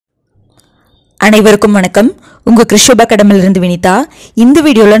அனைவருக்கும் வணக்கம். உங்கள் கிருஷோபா கடமிலிருந்து வினிதா. இந்த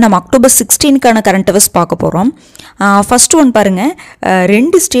வீடியோவில் நம்ம அக்டோபர் 16க்கான கரண்ட் அவர்ஸ் பார்க்க போகிறோம். ஃபர்ஸ்ட் ஒன் பாருங்கள்,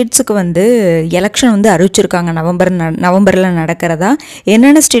 2 ஸ்டேட்ஸுக்கு எலெக்ஷன் அறிவிச்சிருக்காங்க. நவம்பரில் நடக்கிறதா.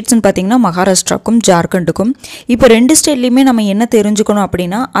 என்னென்ன ஸ்டேட்ஸ்னு பார்த்தீங்கன்னா மகாராஷ்டிராவுக்கும் ஜார்க்கண்டுக்கும். இப்போ 2 ஸ்டேட்லேயுமே நம்ம என்ன தெரிஞ்சுக்கணும்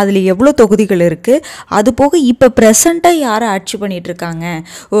அப்படின்னா அதில் எவ்வளோ தொகுதிகள் இருக்குது, அது போக இப்போ ப்ரெசண்ட்டாக யாரை ஆட்சி பண்ணிகிட்ருக்காங்க,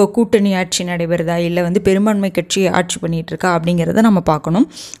 கூட்டணி ஆட்சி நடைபெறுதா இல்லை பெரும்பான்மை கட்சி ஆட்சி பண்ணிகிட்ருக்கா அப்படிங்கிறத நம்ம பார்க்கணும்.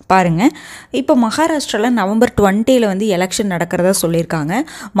 பாருங்கள், இப்போ மகாராஷ்டிராவில் நவம்பர் 20 எலெக்ஷன் நடக்கிறதா சொல்லியிருக்காங்க.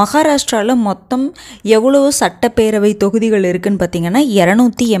 மகாராஷ்டிராவில் மொத்தம் எவ்வளோ சட்டப்பேரவை தொகுதிகள் இருக்குதுன்னு பார்த்தீங்கன்னா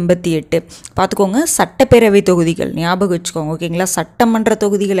 288. பார்த்துக்கோங்க, சட்டப்பேரவை தொகுதிகள் ஞாபகம் வச்சுக்கோங்க, ஓகேங்களா. சட்டமன்ற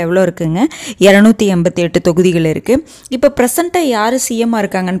தொகுதிகள் எவ்வளோ இருக்குங்க, 288 தொகுதிகள் இருக்குது. இப்போ ப்ரெசண்ட்டாக யார் சிஎம்மாக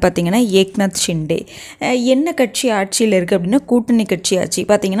இருக்காங்கன்னு பார்த்தீங்கன்னா ஏக்நாத் ஷிண்டே. என்ன கட்சி ஆட்சியில் இருக்குது அப்படின்னா கூட்டணி கட்சி ஆட்சி.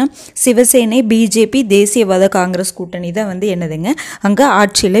 பார்த்தீங்கன்னா சிவசேனை, பிஜேபி, தேசியவாத காங்கிரஸ் கூட்டணி தான் என்னதுங்க அங்கே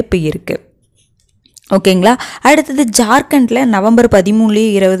ஆட்சியில் இப்போ இருக்குது, ஓகேங்களா. அடுத்தது ஜார்க்கண்டில் நவம்பர் 13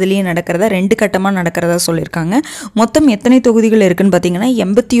 20 நடக்கிறதா, 2 கட்டமாக நடக்கிறதா சொல்லியிருக்காங்க. மொத்தம் எத்தனை தொகுதிகள் இருக்குதுன்னு பார்த்தீங்கன்னா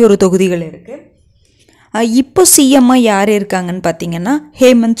 81 தொகுதிகள் இருக்குது. இப்போ சிஎம்மாக யார் இருக்காங்கன்னு பார்த்தீங்கன்னா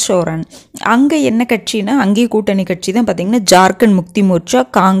ஹேமந்த் சோரன். அங்கே என்ன கட்சினா அங்கேயும் கூட்டணி கட்சி தான் பார்த்தீங்கன்னா ஜார்க்கண்ட் முக்தி மோர்ச்சா,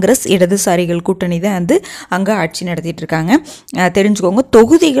 காங்கிரஸ், இடதுசாரிகள் கூட்டணி தான் அங்கே ஆட்சி நடத்திட்டு இருக்காங்க. தெரிஞ்சுக்கோங்க,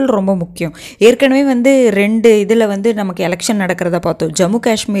 தொகுதிகள் ரொம்ப முக்கியம். ஏற்கனவே 2 இதில் நமக்கு எலெக்ஷன் நடக்கிறத பார்த்தோம். ஜம்மு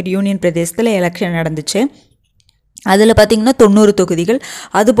காஷ்மீர் யூனியன் பிரதேசத்தில் எலெக்ஷன் நடந்துச்சு, அதில் பார்த்திங்கன்னா 90 தொகுதிகள்.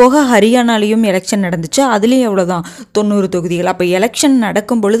 அதுபோக ஹரியானாலேயும் எலெக்ஷன் நடந்துச்சு, அதுலேயும் எவ்வளோதான் 90 தொகுதிகள். அப்போ எலெக்ஷன்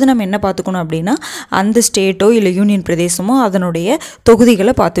நடக்கும் பொழுது நம்ம என்ன பார்த்துக்கணும் அப்படின்னா அந்த ஸ்டேட்டோ இல்லை யூனியன் பிரதேசமோ அதனுடைய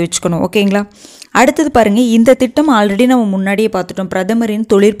தொகுதிகளை பார்த்து வச்சுக்கணும், ஓகேங்களா. அடுத்தது பாருங்கள், இந்த திட்டம் ஆல்ரெடி நம்ம முன்னாடியே பார்த்துட்டோம். பிரதமரின்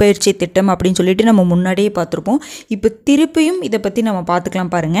தொழிற்பயிற்சி திட்டம் அப்படின்னு சொல்லிட்டு நம்ம முன்னாடியே பார்த்துருப்போம். இப்போ திருப்பியும் இதை பற்றி நம்ம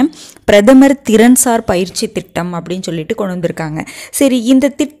பார்த்துக்கலாம். பாருங்கள், பிரதமர் திறன்சார் பயிற்சி திட்டம் அப்படின்னு சொல்லிட்டு கொண்டு வந்திருக்காங்க. சரி,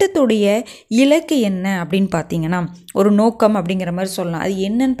 இந்த திட்டத்துடைய இலக்கு என்ன அப்படின்னு பார்த்தீங்கன்னா ஒரு நோக்கம் அப்படிங்கிற மாதிரி சொல்லலாம். அது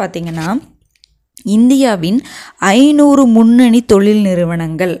என்னன்னு பார்த்தீங்கன்னா இந்தியாவின் 500 முன்னணி தொழில்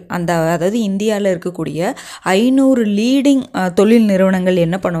நிறுவனங்கள், அதாவது இந்தியாவில் இருக்கக்கூடிய 500 லீடிங் தொழில் நிறுவனங்கள்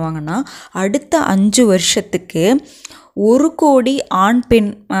என்ன பண்ணுவாங்கன்னா அடுத்த 5 வருஷத்துக்கு 1 கோடி ஆண் பெண்,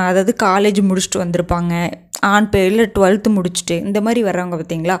 அதாவது காலேஜ் முடிச்சுட்டு வந்திருப்பாங்க, ஆண் பெண் இல்லை 12th முடிச்சுட்டு இந்த மாதிரி வர்றவங்க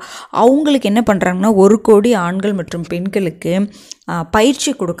பார்த்தீங்களா, அவங்களுக்கு என்ன பண்ணுறாங்கன்னா 1 கோடி ஆண்கள் மற்றும் பெண்களுக்கு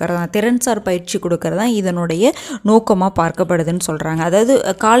பயிற்சி கொடுக்கறதா, திறன்சார் பயிற்சி கொடுக்கறதா இதனுடைய நோக்கமாக பார்க்கப்படுதுன்னு சொல்கிறாங்க. அதாவது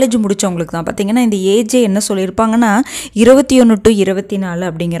காலேஜ் முடித்தவங்களுக்கு தான் பார்த்தீங்கன்னா இந்த ஏஜே என்ன சொல்லியிருப்பாங்கன்னா 21 to 24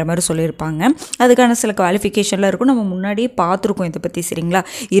 அப்படிங்கிற மாதிரி சொல்லியிருப்பாங்க. அதுக்கான சில குவாலிஃபிகேஷன்லாம் இருக்கும், நம்ம முன்னாடியே பார்த்துருக்கோம் இதை பற்றி, சரிங்களா.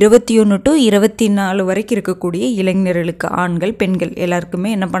 21 to 24 வரைக்கும் இருக்கக்கூடிய இளைஞர்களுக்கு, ஆண்கள் பெண்கள்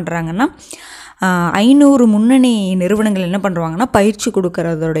எல்லாருக்குமே என்ன பண்ணுறாங்கன்னா 500 முன்னணி நிறுவனங்கள் என்ன பண்ணுவாங்கன்னா பயிற்சி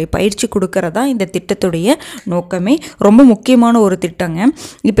கொடுக்கறதா இந்த திட்டத்துடைய நோக்கமே. ரொம்ப முக்கியமான ஒரு திட்டங்க.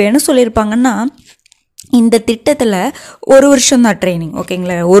 இப்போ என்ன சொல்லியிருப்பாங்கன்னா இந்த திட்டத்தில் 1 வருஷம் தான் ட்ரைனிங்,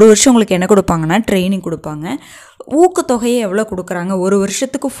 ஓகேங்களா. 1 வருஷம் உங்களுக்கு என்ன கொடுப்பாங்கன்னா ட்ரைனிங் கொடுப்பாங்க. ஊக்கத்தொகையை எவ்வளோ கொடுக்குறாங்க, 1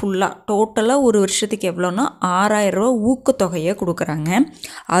 வருஷத்துக்கு ஃபுல்லாக டோட்டலாக 1 வருஷத்துக்கு எவ்வளோன்னா 6000 ரூபா ஊக்கத்தொகையை கொடுக்குறாங்க.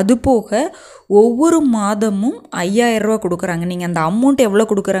 அதுபோக ஒவ்வொரு மாதமும் 5000 ரூபா கொடுக்குறாங்க. நீங்கள் அந்த அமௌண்ட் எவ்வளோ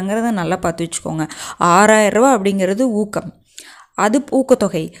கொடுக்குறாங்கிறத நல்லா பார்த்து வச்சுக்கோங்க. 6000 ரூபா அப்படிங்கிறது ஊக்கம், அது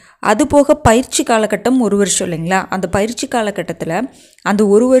ஊக்கத்தொகை. அது போக பயிற்சி காலகட்டம் 1 வருஷம் இல்லைங்களா. அந்த பயிற்சி காலகட்டத்தில் அந்த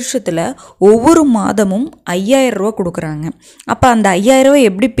 1 வருஷத்தில் ஒவ்வொரு மாதமும் 5000 ரூபா கொடுக்குறாங்க. அப்போ அந்த 5000 ரூபா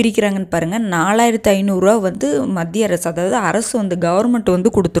எப்படி பிரிக்கிறாங்கன்னு பாருங்கள். 4500 ரூபா மத்திய அரசு, அதாவது அரசு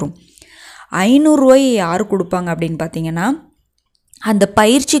கவர்மெண்ட் கொடுத்துரும். 500 ரூபாயை யார் கொடுப்பாங்க அப்படின்னு பார்த்தீங்கன்னா அந்த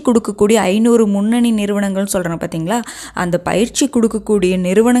பயிற்சி கொடுக்கக்கூடிய 500 முன்னணி நிறுவனங்கள்னு சொல்கிறாங்க பார்த்தீங்களா, அந்த பயிற்சி கொடுக்கக்கூடிய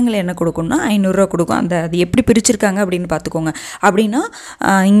நிறுவனங்கள் என்ன கொடுக்கும்னா 500 ரூபா கொடுக்கும். அது எப்படி பிரிச்சிருக்காங்க அப்படின்னு பார்த்துக்கோங்க. அப்படின்னா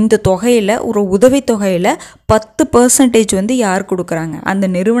இந்த தொகையில் ஒரு உதவித்தொகையில் 10% யார் கொடுக்குறாங்க, அந்த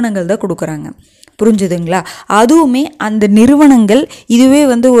நிறுவனங்கள் தான் கொடுக்குறாங்க. புரிஞ்சுதுங்களா. அதுவுமே அந்த நிறுவனங்கள் இதுவே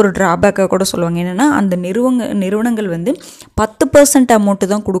ஒரு ட்ராபேக்காக கூட சொல்லுவாங்க. என்னென்னா அந்த நிறுவனங்கள் 10% அமௌண்ட்டு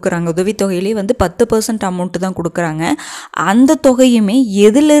தான் கொடுக்குறாங்க. உதவித்தொகையிலே 10% அமௌண்ட்டு தான் கொடுக்குறாங்க. அந்த தொகையுமே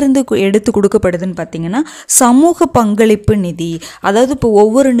எதிலிருந்து எடுத்து கொடுக்கப்படுதுன்னு பார்த்தீங்கன்னா சமூக பங்களிப்பு நிதி. அதாவது இப்போ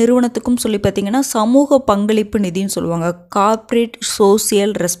ஒவ்வொரு நிறுவனத்துக்கும் சொல்லி பார்த்தீங்கன்னா சமூக பங்களிப்பு நிதின்னு சொல்லுவாங்க. கார்ப்பரேட்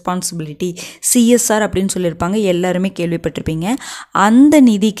சோசியல் ரெஸ்பான்சிபிலிட்டி, CSR அப்படின்னு சொல்லியிருப்பாங்க, எல்லாருமே கேள்விப்பட்டிருப்பீங்க. அந்த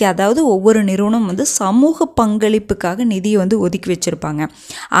நிதிக்கு, அதாவது ஒவ்வொரு நிறுவனம் சமூக பங்களிப்புக்காக நிதியை ஒதுக்கி வச்சிருப்பாங்க.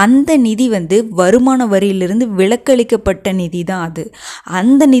 அந்த நிதி வருமான வரியிலிருந்து விலக்களிக்கப்பட்ட நிதி தான் அது.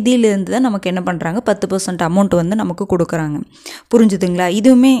 அந்த நிதியிலிருந்து தான் நமக்கு என்ன பண்ணுறாங்க 10% அமௌண்ட் நமக்கு கொடுக்குறாங்க. புரிஞ்சுதுங்களா.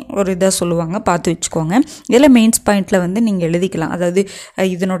 இதுவுமே ஒரு இதாக சொல்லுவாங்க, பார்த்து வச்சுக்கோங்க. இதில் மெயின்ஸ் பாயிண்டில் நீங்கள் எழுதிக்கலாம். அதாவது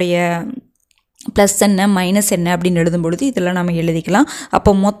இதனுடைய ப்ளஸ் என்ன மைனஸ் என்ன அப்படின்னு எழுதும்பொழுது இதெல்லாம் நம்ம எழுதிக்கலாம்.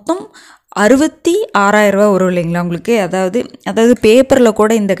 அப்போ மொத்தம் 66,000 வரும் இல்லைங்களா உங்களுக்கு. அதாவது பேப்பரில்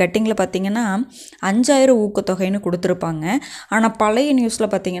கூட இந்த கட்டிங்கில் பார்த்தீங்கன்னா 5,000 ஊக்கத்தொகைன்னு கொடுத்துருப்பாங்க. ஆனால் பழைய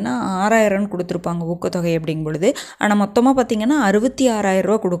நியூஸில் பார்த்தீங்கன்னா 6,000ன்னு கொடுத்துருப்பாங்க ஊக்கத்தொகை அப்படிங்கும் பொழுது. ஆனால் மொத்தமாக பார்த்தீங்கன்னா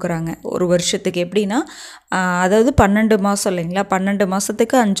 66,000 கொடுக்குறாங்க ஒரு வருஷத்துக்கு. எப்படின்னா அதாவது 12 மாதம் இல்லைங்களா, 12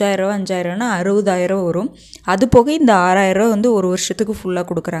 மாதத்துக்கு 5,000னா 60,000 வரும். அது போக இந்த 6,000 வந்து ஒரு வருஷத்துக்கு ஃபுல்லாக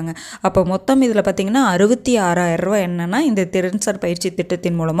கொடுக்குறாங்க. அப்போ மொத்தம் இதில் பார்த்தீங்கன்னா 66,000 என்னென்னா இந்த திறன்சார் பயிற்சி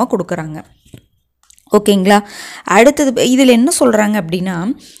திட்டத்தின் மூலமாக கொடுக்குறாங்க. ஓகேங்களா. அடுத்தது இதில் என்ன சொல்கிறாங்க அப்படின்னா,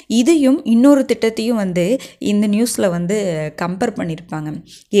 இதையும் இன்னொரு திட்டத்தையும் வந்து இந்த நியூஸில் வந்து கம்பேர் பண்ணியிருப்பாங்க.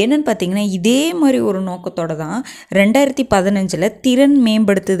 என்னென்னு பார்த்தீங்கன்னா, இதே மாதிரி ஒரு நோக்கத்தோடு தான் 2015 திறன்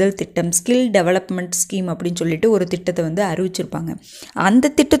மேம்படுத்துதல் திட்டம், ஸ்கில் டெவலப்மெண்ட் ஸ்கீம் அப்படின்னு சொல்லிட்டு ஒரு திட்டத்தை வந்து அறிவிச்சிருப்பாங்க.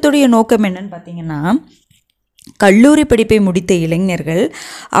 அந்த திட்டத்துடைய நோக்கம் என்னன்னு பார்த்தீங்கன்னா, கல்லூரி படிப்பை முடித்த இளைஞர்கள்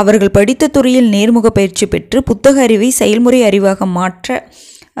அவர்கள் படித்த துறையில் நேர்முக பயிற்சி பெற்று புத்தக அறிவை செயல்முறை அறிவாக மாற்ற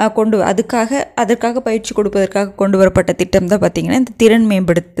அதற்காக பயிற்சி கொடுப்பதற்காக கொண்டு வரப்பட்ட திட்டம் தான் பார்த்திங்கன்னா இந்த திறன்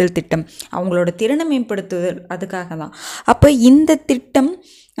மேம்படுத்துதல் திட்டம். அவங்களோட திறனை மேம்படுத்துதல் அதுக்காக தான். அப்போ இந்த திட்டம்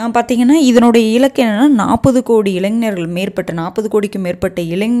பார்த்திங்கன்னா இதனுடைய இலக்கு என்னென்னா 40 கோடி இளைஞர்கள் மேற்பட்ட 40 கோடிக்கு மேற்பட்ட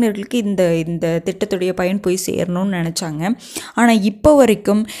இளைஞர்களுக்கு இந்த திட்டத்துடைய பயன் போய் சேரணும்னு நினச்சாங்க. ஆனால் இப்போ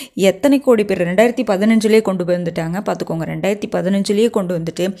வரைக்கும் எத்தனை கோடி பேர் 2015 கொண்டு வந்துட்டாங்க பார்த்துக்கோங்க. 2015 கொண்டு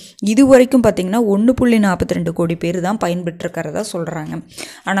வந்துட்டு இது வரைக்கும் பார்த்திங்கன்னா 1.42 கோடி பேர் தான் பயன்பெற்றிருக்கிறதா சொல்கிறாங்க.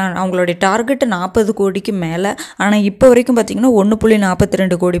 ஆனால் அவங்களுடைய டார்கெட்டு 40 கோடிக்கு மேலே. ஆனால் இப்போ வரைக்கும் பார்த்திங்கன்னா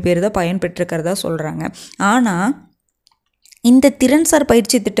 1.42 கோடி பேர் தான் பயன்பெற்றிருக்கிறதா சொல்கிறாங்க. ஆனால் இந்த திறன்சார்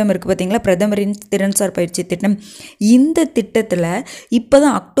பயிற்சி திட்டம் இருக்குது பார்த்திங்களா, பிரதமரின் திறன்சார் பயிற்சி திட்டம். இந்த திட்டத்தில் இப்போ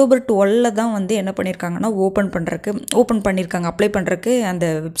தான் அக்டோபர் 12 தான் வந்து என்ன பண்ணியிருக்காங்கன்னா ஓப்பன் பண்ணியிருக்காங்க. அப்ளை பண்ணுறக்கு அந்த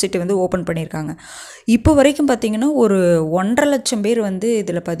வெப்சைட்டை வந்து ஓப்பன் பண்ணியிருக்காங்க. இப்போ வரைக்கும் பார்த்திங்கன்னா ஒரு 1.5 லட்சம் பேர் வந்து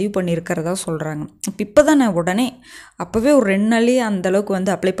இதில் பதிவு பண்ணியிருக்கிறதா சொல்கிறாங்க. இப்போ தான் உடனே அப்போவே ஒரு 2 நாள்லேயே அந்தளவுக்கு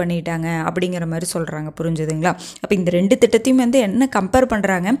வந்து அப்ளை பண்ணிட்டாங்க அப்படிங்கிற மாதிரி சொல்கிறாங்க. புரிஞ்சுதுங்களா. அப்போ இந்த 2 திட்டத்தையும் வந்து என்ன கம்பேர்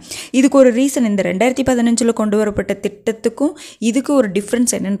பண்ணுறாங்க, இதுக்கு ஒரு ரீசன். இந்த 2015 கொண்டு வரப்பட்ட திட்டத்துக்கும் இதுக்கு ஒரு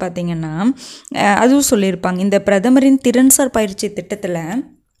டிஃப்ரென்ஸ் என்னன்னு பார்த்தீங்கன்னா, அதுவும் சொல்லியிருப்பாங்க. இந்த பிரதமரின் திறன்சார் பயிற்சி திட்டத்தில்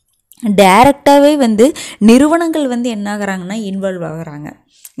டைரெக்டாகவே வந்து நிறுவனங்கள் வந்து என்ன ஆகிறாங்கன்னா இன்வால்வ் ஆகிறாங்க.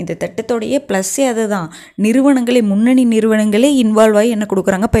 இந்த திட்டத்தோடைய ப்ளஸ்ஸே அதுதான். முன்னணி நிறுவனங்களே இன்வால்வ் ஆகி என்ன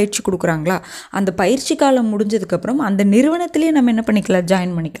கொடுக்குறாங்க, பயிற்சி கொடுக்குறாங்களா. அந்த பயிற்சி காலம் முடிஞ்சதுக்கப்புறம் அந்த நிறுவனத்திலேயே நம்ம என்ன பண்ணிக்கலாம்,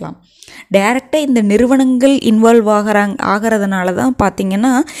 ஜாயின் பண்ணிக்கலாம். டைரெக்டாக இந்த நிறுவனங்கள் இன்வால்வ் ஆகிறதுனால தான்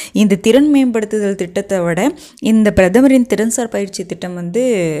பார்த்திங்கன்னா இந்த திறன் மேம்படுத்துதல் திட்டத்தை விட இந்த பிரதமரின் திறன்சார் பயிற்சி திட்டம் வந்து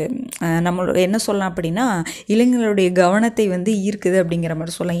நம்மளோட என்ன சொல்லலாம் அப்படின்னா இளைஞர்களுடைய கவனத்தை வந்து ஈர்க்குது அப்படிங்கிற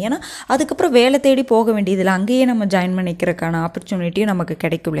மாதிரி சொல்லலாம். ஏன்னா அதுக்கப்புறம் வேலை தேடி போக வேண்டியதில்லை, அங்கேயே நம்ம ஜாயின் பண்ணிக்கிறதுக்கான ஆப்பர்ச்சுனிட்டியும் நமக்கு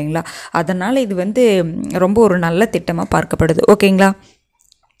கிடைக்கும் இல்லைங்களா. அதனால் இது வந்து ரொம்ப ஒரு நல்ல திட்டமாக பார்க்கப்படுது. ஓகேங்களா,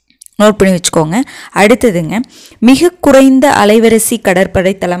 நோட் பண்ணி வச்சுக்கோங்க. அடுத்ததுங்க, மிக குறைந்த அலைவரிசை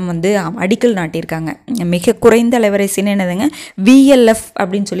கடற்படை தளம் வந்து அடிக்கல் நாட்டியிருக்காங்க. மிக குறைந்த அலைவரிசைன்னு என்னதுங்க, VLF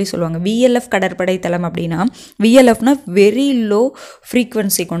அப்படின்னு சொல்லுவாங்க. VLF கடற்படை தளம் அப்படின்னா VLFனா வெரி லோ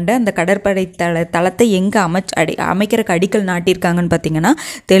ஃப்ரீக்வன்சி கொண்ட அந்த கடற்படை தளத்தை எங்கே அமைக்கிறக்கு அடிக்கல் நாட்டியிருக்காங்கன்னு பார்த்தீங்கன்னா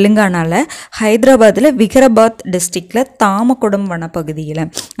தெலுங்கானாவில் ஹைதராபாத்தில் விகரபாத் டிஸ்ட்ரிக்டில் தாமகுடம் வனப்பகுதியில்.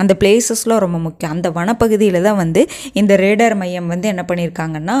 அந்த பிளேசஸ்லாம் ரொம்ப முக்கியம். அந்த வனப்பகுதியில் தான் வந்து இந்த ரேடார் மையம் வந்து என்ன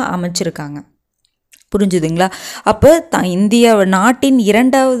பண்ணியிருக்காங்கன்னா அமைச்சிருக்காங்க. புரிஞ்சுதுங்களா. அப்போ இந்தியா நாட்டின்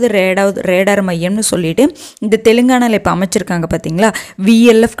 2வது ரேடார் மையம்னு சொல்லிட்டு இந்த தெலுங்கானாவில் இப்போ அமைச்சிருக்காங்க பார்த்தீங்களா,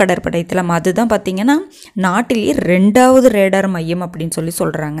 VLF கடற்படை தளம். அதுதான் பார்த்தீங்கன்னா நாட்டிலேயே 2வது ரேடார் மையம் அப்படின்னு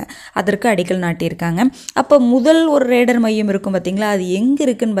சொல்கிறாங்க. அதற்கு அடிக்கல் நாட்டியிருக்காங்க. அப்போ முதல் ஒரு ரேடார் மையம் இருக்கும் பார்த்தீங்களா, அது எங்கே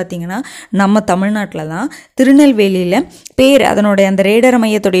இருக்குதுன்னு பார்த்தீங்கன்னா நம்ம தமிழ்நாட்டில் தான், திருநெல்வேலியில். அதனுடைய அந்த ரேடார்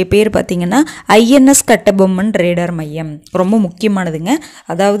மையத்துடைய பேர் பார்த்தீங்கன்னா INS கட்டபொம்மன் ரேடார் மையம். ரொம்ப முக்கியமானதுங்க.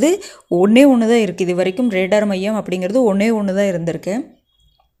 அதாவது ஒன்றே தான் இருக்குது இது வரைக்கும். ரேடார் மையம் அப்படிங்கிறது ஒன்றே தான் இருந்திருக்கு.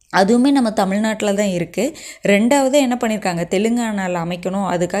 அதுவுமே நம்ம தமிழ்நாட்டில் தான் இருக்குது. 2வது என்ன பண்ணியிருக்காங்க, தெலுங்கானாவில் அமைக்கணும்.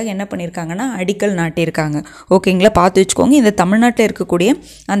 அதுக்காக என்ன பண்ணியிருக்காங்கன்னா அடிக்கல் நாட்டியிருக்காங்க. ஓகேங்களா, பார்த்து வச்சுக்கோங்க. இந்த தமிழ்நாட்டில் இருக்கக்கூடிய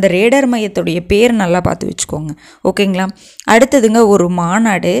அந்த ரேடார் மையத்துடைய பேர் நல்லா பார்த்து வச்சுக்கோங்க. ஓகேங்களா. அடுத்ததுங்க, ஒரு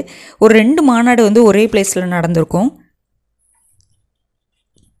 2 மாநாடு வந்து ஒரே பிளேஸில் நடந்திருக்கும்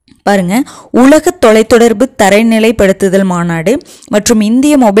பாருங்க. உலக தொலைத்தொடர்பு தரைநிலைப்படுத்துதல் மாநாடு மற்றும்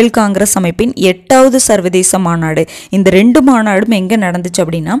இந்திய மொபைல் காங்கிரஸ் அமைப்பின் 8வது சர்வதேச மாநாடு. இந்த 2 மாநாடும் எங்கே நடந்துச்சு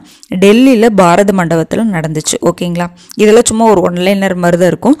அப்படின்னா டெல்லியில் பாரத மண்டபத்தில் நடந்துச்சு. ஓகேங்களா, இதெல்லாம் சும்மா ஒரு ஒன்லைனர் மாதிரி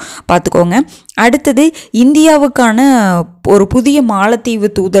தான் இருக்கும், பார்த்துக்கோங்க. அடுத்தது, இந்தியாவுக்கான ஒரு புதிய மாலத்தீவு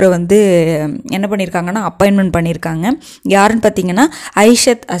தூதரை வந்து என்ன பண்ணியிருக்காங்கன்னா அப்பாயின்மெண்ட் பண்ணியிருக்காங்க. யாருன்னு பார்த்தீங்கன்னா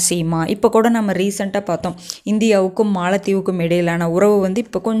ஐஷத் அசீமா. இப்போ கூட நம்ம ரீசெண்டாக பார்த்தோம், இந்தியாவுக்கும் மாலத்தீவுக்கும் இடையிலான உறவு வந்து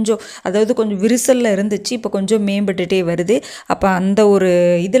இப்போ கொஞ்சம், அதாவது கொஞ்சம் விரிசலில் இருந்துச்சு, இப்போ கொஞ்சம் மேம்பட்டுட்டே வருது. அப்போ அந்த ஒரு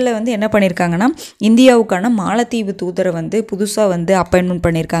இதில் வந்து என்ன பண்ணியிருக்காங்கன்னா இந்தியாவுக்கான மாலத்தீவு தூதரை வந்து புதுசாக வந்து அப்பாயின்மெண்ட்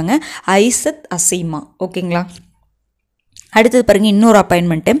பண்ணியிருக்காங்க, ஐஷத் அசீமா. ஓகேங்களா. அடுத்தது பாருங்கள், இன்னொரு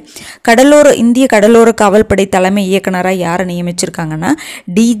அப்பாயின்மெண்ட்டு. இந்திய கடலோர காவல்படை தலைமை இயக்குனராக யாரை நியமிச்சிருக்காங்கன்னா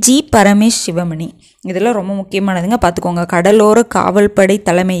டிஜி பரமேஷ் சிவமணி. இதெல்லாம் ரொம்ப முக்கியமானதுங்க, பார்த்துக்கோங்க. கடலோர காவல்படை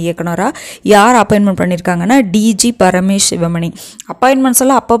தலைமை இயக்குனராக யார் அப்பாயின்மெண்ட் பண்ணியிருக்காங்கன்னா டிஜி பரமேஷ் சிவமணி. அப்பாயின்மெண்ட்ஸ்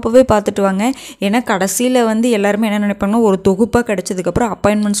எல்லாம் அப்பப்போவே பார்த்துட்டு வாங்க. ஏன்னா கடைசியில் வந்து எல்லாருமே என்ன நினைப்பாங்கன்னா, ஒரு தொகுப்பாக கிடச்சதுக்கப்புறம்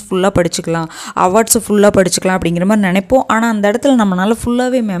அப்பாயின்மெண்ட்ஸ் ஃபுல்லாக படிச்சுக்கலாம், அவார்ட்ஸ் ஃபுல்லாக படிச்சுக்கலாம் அப்படிங்கிற மாதிரி நினைப்போம். ஆனால் அந்த இடத்துல நம்மளால்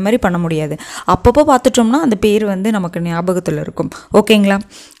ஃபுல்லாகவே மெமரி பண்ண முடியாது. அப்பப்போ பார்த்துட்டோம்னா அந்த பேர் வந்து நமக்கு ஞாபகத்தில் இருக்கும். ஓகேங்களா.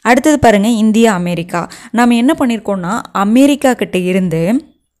 அடுத்தது பாருங்கள், இந்தியா அமெரிக்கா. நம்ம என்ன பண்ணியிருக்கோம்னா அமெரிக்கா கிட்ட இருந்து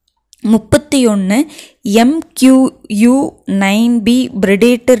 31 MQU-9B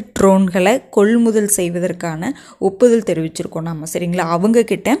பிரெடேட்டர் ட்ரோன்களை கொள்முதல் செய்வதற்கான ஒப்புதல் தெரிவிச்சிருக்கோம் நம்ம. சரிங்களா.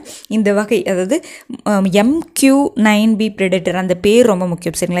 அவங்கக்கிட்ட இந்த வகை, அதாவது MQ-9B பிரெடேட்டர், அந்த பேர் ரொம்ப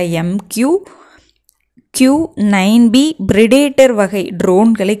முக்கியம். சரிங்களா. MQ-9B பிரெடேட்டர் வகை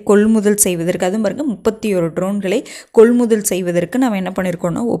ட்ரோன்களை கொள்முதல் செய்வதற்கு, அதுவும் பாருங்க 31 ட்ரோன்களை கொள்முதல் செய்வதற்கு நம்ம என்ன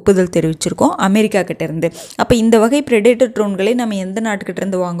பண்ணியிருக்கோம்னா ஒப்புதல் தெரிவிச்சிருக்கோம் அமெரிக்கா கிட்டேருந்து. அப்போ இந்த வகை பிரெடேட்டர் ட்ரோன்களை நம்ம எந்த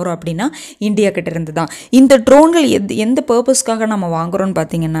நாட்டுக்கிட்டேருந்து வாங்குகிறோம் அப்படின்னா இந்தியா கிட்டேருந்து தான். இந்த ட்ரோன்கள் எந்த பர்பஸ்க்காக நம்ம வாங்குகிறோன்னு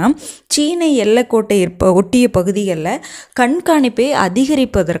பார்த்தீங்கன்னா, சீன எல்லைக்கோட்டை ஒட்டிய பகுதிகளில் கண்காணிப்பை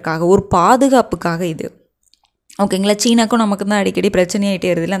அதிகரிப்பதற்காக, ஒரு பாதுகாப்புக்காக இது. ஓகேங்களா. சீனாக்கும் நமக்கு தான் அடிக்கடி பிரச்சனையாகிட்டே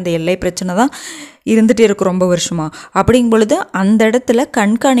இருதில்ல, அந்த எல்லை பிரச்சனை தான் இருந்துகிட்டே இருக்கும் ரொம்ப வருஷமாக. அப்படிங்கும் பொழுது அந்த இடத்துல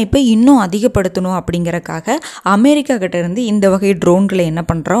கண்காணிப்பை இன்னும் அதிகப்படுத்தணும் அப்படிங்கிறக்காக அமெரிக்கா கிட்டேருந்து இந்த வகை ட்ரோன்களை என்ன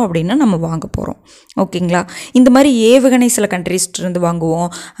பண்ணுறோம் அப்படின்னா நம்ம வாங்க போகிறோம். ஓகேங்களா. இந்த மாதிரி ஏவுகணை சில கண்ட்ரீஸ்லேருந்து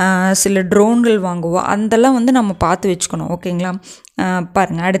வாங்குவோம், சில ட்ரோன்கள் வாங்குவோம், அதெல்லாம் வந்து நம்ம பார்த்து வச்சுக்கணும். ஓகேங்களா.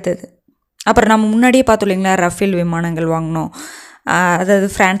 பாருங்கள் அடுத்தது. அப்புறம் நம்ம முன்னாடியே பார்த்தோம் இல்லைங்களா, ரஃபேல் விமானங்கள் வாங்கினோம், அதாவது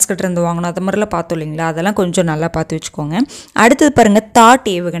ஃப்ரான்ஸ் கிட்டேருந்து வாங்கணும், அது மாதிரிலாம் பார்த்தோம் இல்லைங்களா, அதெல்லாம் கொஞ்சம் நல்லா பார்த்து வச்சுக்கோங்க. அடுத்தது பாருங்கள், தாட்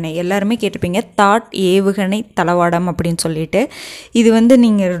ஏவுகணை. எல்லாருமே கேட்டிருப்பீங்க தாட் ஏவுகணை தளவாடம் அப்படின்னு சொல்லிட்டு. இது வந்து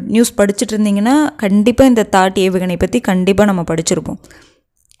நீங்கள் நியூஸ் படிச்சுட்டு இருந்தீங்கன்னா கண்டிப்பாக இந்த தாட் ஏவுகணை பற்றி கண்டிப்பாக நம்ம படிச்சிருப்போம்.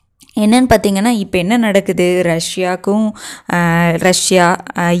 என்னன்னு பார்த்தீங்கன்னா, இப்போ என்ன நடக்குது, ரஷ்யா,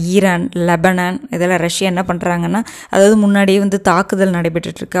 ஈரான், லெபனான், இதெல்லாம் ரஷ்யா என்ன பண்ணுறாங்கன்னா, அதாவது முன்னாடியே வந்து தாக்குதல்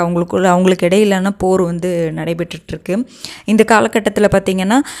நடைபெற்றுட்ருக்கு, அவங்களுக்கு இடையிலான போர் வந்து நடைபெற்றுட்ருக்கு. இந்த காலகட்டத்தில்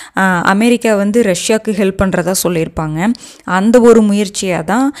பார்த்திங்கன்னா அமெரிக்கா வந்து ரஷ்யாவுக்கு ஹெல்ப் பண்ணுறதா சொல்லியிருப்பாங்க. அந்த ஒரு முயற்சியாக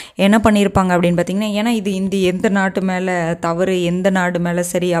தான் என்ன பண்ணியிருப்பாங்க அப்படின்னு பார்த்திங்கன்னா, ஏன்னா இது எந்த நாட்டு மேலே தவறு, எந்த நாடு மேலே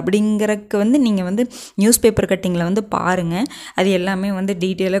சரி அப்படிங்கிறதுக்கு வந்து நீங்கள் வந்து நியூஸ் பேப்பர் கட்டிங்கில் வந்து பாருங்கள், அது எல்லாமே வந்து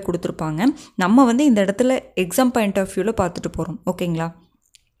டீட்டெயிலாக கொடுத்துருப்பாங்க. நம்ம வந்து இந்த இடத்துல எக்ஸாம் பாயிண்ட் ஆஃப் வியூவில் பார்த்துட்டு போகிறோம். ஓகேங்களா.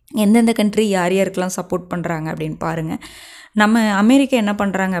 எந்தெந்த கண்ட்ரி யார் யாருக்கெல்லாம் சப்போர்ட் பண்ணுறாங்க அப்படின்னு பாருங்கள். நம்ம அமெரிக்கா என்ன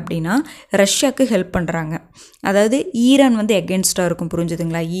பண்ணுறாங்க அப்படின்னா ரஷ்யாவுக்கு ஹெல்ப் பண்ணுறாங்க. அதாவது ஈரான் வந்து எகென்ஸ்டாக இருக்கும்,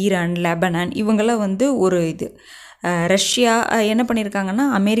 புரிஞ்சுதுங்களா. ஈரான், லெபனான் இவங்கெல்லாம் வந்து ஒரு இது. ரஷ்யா என்ன பண்ணியிருக்காங்கன்னா,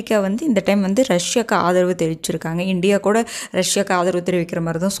 அமெரிக்கா வந்து இந்த டைம் வந்து ரஷ்யாவுக்கு ஆதரவு தெரிவிச்சிருக்காங்க. இந்தியா கூட ரஷ்யாவுக்கு ஆதரவு தெரிவிக்கிற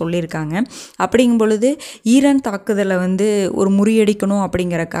மாதிரி தான் சொல்லியிருக்காங்க. அப்படிங்கும் பொழுது ஈரான் தாக்குதலை வந்து ஒரு முறியடிக்கணும்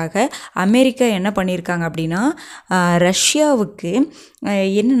அப்படிங்கிறக்காக அமெரிக்கா என்ன பண்ணியிருக்காங்க அப்படின்னா ரஷ்யாவுக்கு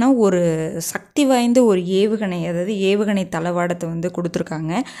என்னென்னா ஒரு சக்தி வாய்ந்த ஒரு ஏவுகணை, அதாவது ஏவுகணை தளவாடத்தை வந்து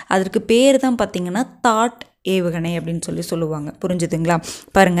கொடுத்துருக்காங்க. அதற்கு பேர் தான் பார்த்திங்கன்னா தாட் ஏவுகணை அப்படின்னு சொல்லுவாங்க. புரிஞ்சுதுங்களா.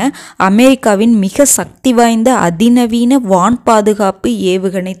 பாருங்கள், அமெரிக்காவின் மிக சக்தி வாய்ந்த அதிநவீன வான் பாதுகாப்பு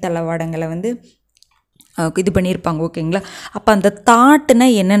ஏவுகணை தளவாடங்களை வந்து இது பண்ணியிருப்பாங்க. ஓகேங்களா. அப்போ அந்த தாட்னா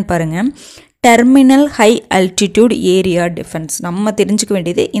என்னன்னு பாருங்கள், terminal high altitude area defence. நம்ம தெரிஞ்சுக்க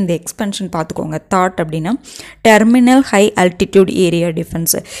வேண்டியது இந்த எக்ஸ்பென்ஷன் பார்த்துக்கோங்க. தாட் அப்படின்னா terminal high altitude area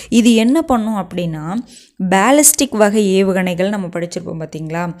defence. இது என்ன பண்ணும் அப்படின்னா பேலிஸ்டிக் வகை ஏவுகணைகள் நம்ம படிச்சிருப்போம்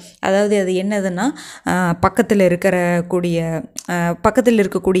பார்த்தீங்களா. அதாவது அது என்னதுன்னா பக்கத்தில்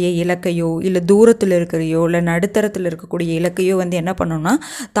இருக்கக்கூடிய இலக்கையோ இல்லை தூரத்தில் இருக்கிறையோ இல்லை நடுத்தரத்தில் இருக்கக்கூடிய இலக்கையோ வந்து என்ன பண்ணோம்னா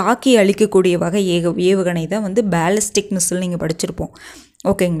தாக்கி அழிக்கக்கூடிய வகை ஏவுகணை தான் வந்து பேலிஸ்டிக் மிசைல் நீங்கள் படிச்சிருப்போம்.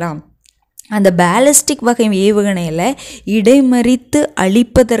 ஓகேங்களா. அந்த பேலிஸ்டிக் வகை ஏவுகணையில் இடைமறித்து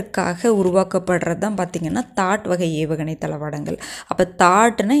அழிப்பதற்காக உருவாக்கப்படுறது தான் பார்த்திங்கன்னா தாட் வகை ஏவுகணை தளவாடங்கள். அப்போ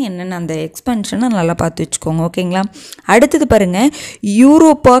தாட்னா என்னென்னு அந்த எக்ஸ்பென்ஷனை நல்லா பார்த்து வச்சுக்கோங்க. ஓகேங்களா. அடுத்தது பாருங்கள்,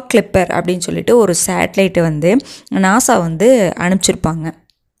 யூரோப்பா கிளிப்பர் அப்படின்னு சொல்லிட்டு ஒரு சேட்டலைட்டை வந்து நாசா வந்து அனுப்பிச்சிருப்பாங்க.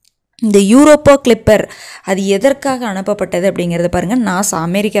 இந்த யூரோப்பா கிளிப்பர் அது எதற்காக அனுப்பப்பட்டது அப்படிங்கிறத பாருங்கள். நாசா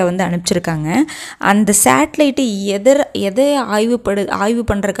அமெரிக்கா வந்து அனுப்பிச்சிருக்காங்க. அந்த சேட்டலைட்டு எதை ஆய்வு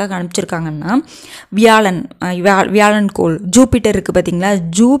பண்ணுறதுக்காக அனுப்பிச்சிருக்காங்கன்னா வியாழன் கோள் ஜூபிட்டர் இருக்குது பார்த்திங்களா,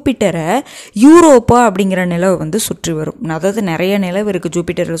 ஜூபிட்டரை யூரோப்பா அப்படிங்கிற நிலவை வந்து சுற்றி வரும். அதாவது நிறைய நிலவு இருக்குது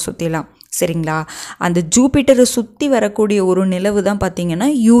ஜூபிட்டரை சுற்றிலாம், சரிங்களா. அந்த ஜூபிட்டரை சுற்றி வரக்கூடிய ஒரு நிலவு தான் பார்த்திங்கன்னா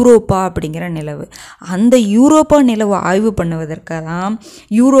யூரோப்பா அப்படிங்கிற நிலவு. அந்த யூரோப்பா நிலவை ஆய்வு பண்ணுவதற்காக தான்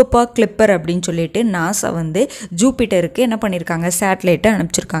யூரோப்பா கிளிப்பர் அப்படின்னு சொல்லிட்டு நாசா வந்து ஜூபிட்டருக்கு என்ன பண்ணியிருக்காங்க, சேட்டலைட்டை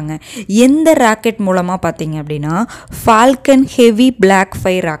அனுப்பிச்சிருக்காங்க. எந்த ராக்கெட் மூலமாக பார்த்தீங்க அப்படின்னா Falcon heavy black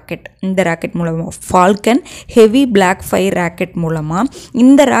fire rocket. இந்த ராக்கெட் மூலமாக Falcon heavy black fire rocket மூலமாக.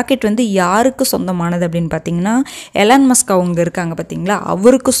 இந்த ராக்கெட் வந்து யாருக்கு சொந்தமானது அப்படின்னு பார்த்தீங்கன்னா எலான் மஸ்க் அவங்க இருக்காங்க பார்த்தீங்களா,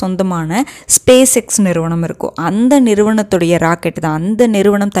 அவருக்கு சொந்தமான ஸ்பேஸ் எக்ஸ் நிறுவனம் இருக்கும். அந்த நிறுவனத்துடைய ராக்கெட் தான், அந்த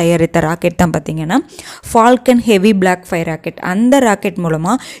நிறுவனம் தயாரித்த ராக்கெட் தான் பார்த்தீங்கன்னா Falcon heavy black fire rocket. அந்த ராக்கெட்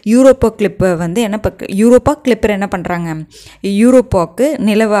மூலமாக யூரோப்பா கிளிப்பர் வந்து யூரோப்பா கிளிப்பர் என்ன பண்ணுறாங்க, யூரோப்பாவுக்கு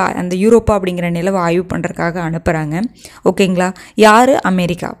நிலவை, அந்த யூரோப்பா அப்படிங்கிற நிலவை ஆய்வு பண்ணுறதுக்காக அனுப்புகிறாங்க. ஓகேங்களா. யார்,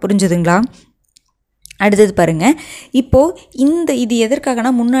 அமெரிக்கா. புரிஞ்சுதுங்களா. அடுத்தது பாருங்கள். இப்போது இது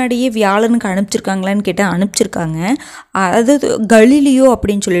எதற்காகனா முன்னாடியே வியாழனுக்கு அனுப்பிச்சிருக்காங்களான்னு கேட்டால் அனுப்பிச்சிருக்காங்க. அதாவது கலீலியோ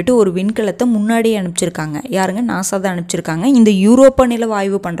அப்படின்னு சொல்லிட்டு ஒரு விண்கலத்தை முன்னாடியே அனுப்பிச்சிருக்காங்க. யாருங்க, நாசா தான் அனுப்பிச்சிருக்காங்க. இந்த யூரோப்பா நிலவு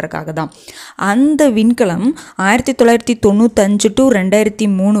ஆய்வு பண்ணுறதுக்காக தான். அந்த விண்கலம் 1995 to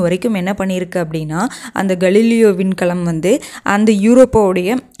 2003 வரைக்கும் என்ன பண்ணியிருக்கு அப்படின்னா அந்த கலீலியோ விண்கலம் வந்து அந்த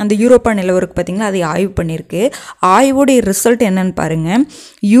யூரோப்பா நிலவு இருக்குது பார்த்திங்களா, அதை ஆய்வு பண்ணியிருக்கு. ஆய்வோடைய ரிசல்ட் என்னன்னு பாருங்கள்.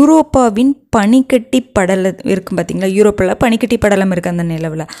 யூரோப்பாவின் பனிக்கட்டி படலம் இருக்கும் பார்த்திங்களா, யூரோப்பில் பனிக்கட்டி படலம் இருக்குது அந்த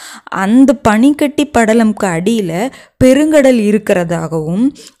நிலவில். அந்த பனிக்கட்டி படலம்க்கு அடியில் பெருங்கடல் இருக்கிறதாகவும்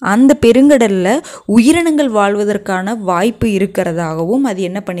அந்த பெருங்கடலில் உயிரினங்கள் வாழ்வதற்கான வாய்ப்பு இருக்கிறதாகவும் அது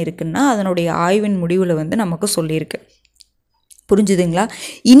என்ன பண்ணியிருக்குன்னா அதனுடைய ஆய்வின் முடிவில் வந்து நமக்கு சொல்லியிருக்கு. புரிஞ்சுதுங்களா.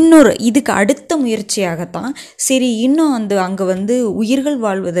 இதுக்கு அடுத்த முயற்சியாகத்தான் சரி இன்னும் அங்கே வந்து உயிர்கள்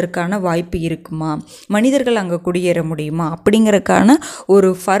வாழ்வதற்கான வாய்ப்பு இருக்குமா, மனிதர்கள் அங்கே குடியேற முடியுமா அப்படிங்கிறதுக்கான ஒரு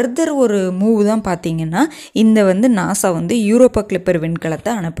ஃபர்தர் ஒரு மூவ் தான் பார்த்திங்கன்னா இந்த வந்து நாசா வந்து யூரோப்பா கிளிப்பர்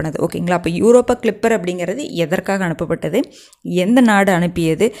விண்கலத்தை அனுப்பினது. ஓகேங்களா. அப்போ யூரோப்பா கிளிப்பர் அப்படிங்கிறது எதற்காக அனுப்பப்பட்டது, எந்த நாடு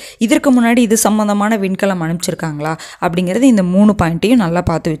அனுப்பியது, இதற்கு முன்னாடி இது சம்மந்தமான விண்கலம் அனுப்பிச்சிருக்காங்களா அப்படிங்கிறது இந்த 3 பாயிண்ட்டையும் நல்லா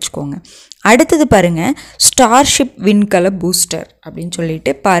பார்த்து வச்சுக்கோங்க. அடுத்தது பாருங்கள், ஸ்டார்ஷிப் விண்கல பூஸ்டர் அப்படின்னு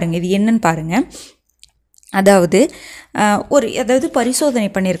சொல்லிட்டு பாருங்கள். இது என்னன்னு பாருங்கள். அதாவது பரிசோதனை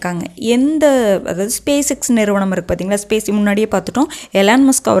பண்ணியிருக்காங்க. அதாவது ஸ்பேஸ் எக்ஸ் நிறுவனம் இருக்குது பார்த்திங்களா, ஸ்பேஸ் முன்னாடியே பார்த்துட்டோம். எலான்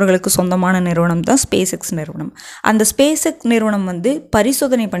மஸ்க் அவர்களுக்கு சொந்தமான நிறுவனம் தான் ஸ்பேஸ் எக்ஸ் நிறுவனம். அந்த ஸ்பேஸ் எக்ஸ் நிறுவனம் வந்து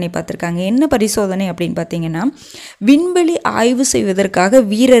பரிசோதனை பண்ணி பார்த்துருக்காங்க. என்ன பரிசோதனை அப்படின்னு பார்த்தீங்கன்னா விண்வெளி ஆய்வு செய்வதற்காக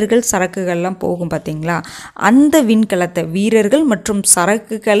வீரர்கள் சரக்குகள்லாம் போகும் பார்த்திங்களா, அந்த விண்கலத்தை வீரர்கள் மற்றும்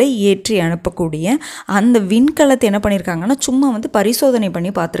சரக்குகளை ஏற்றி அனுப்பக்கூடிய அந்த விண்கலத்தை என்ன பண்ணியிருக்காங்கன்னா சும்மா வந்து பரிசோதனை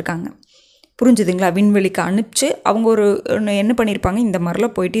பண்ணி பார்த்துருக்காங்க. புரிஞ்சுதுங்களா. விண்வெளிக்கு அனுப்பிச்சு அவங்க என்ன பண்ணியிருப்பாங்க, இந்த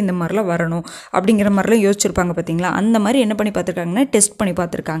மாதிரிலாம் போயிட்டு இந்த மாதிரிலாம் வரணும் அப்படிங்கிற மாதிரிலாம் யோசிச்சிருப்பாங்க பார்த்திங்களா. அந்த மாதிரி என்ன பண்ணி பார்த்துருக்காங்கன்னா டெஸ்ட் பண்ணி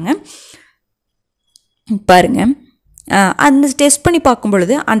பார்த்துருக்காங்க. பாருங்கள், அந்த டெஸ்ட் பண்ணி பார்க்கும்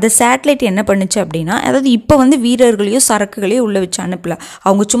பொழுது அந்த சேட்டலைட் என்ன பண்ணுச்சு அப்படின்னா, அதாவது இப்போ வந்து வீரர்களையோ சரக்குகளையோ உள்ளே வச்சு அனுப்பல,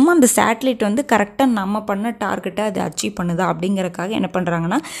 அவங்க சும்மா அந்த சேட்டலைட் வந்து கரெக்டாக நம்ம பண்ண டார்கெட்டை அதை அச்சீவ் பண்ணுதா அப்படிங்கிறதுக்காக என்ன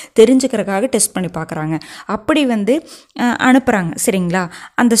பண்ணுறாங்கன்னா தெரிஞ்சுக்கிறதுக்காக டெஸ்ட் பண்ணி பார்க்குறாங்க. அப்படி வந்து அனுப்புகிறாங்க. சரிங்களா.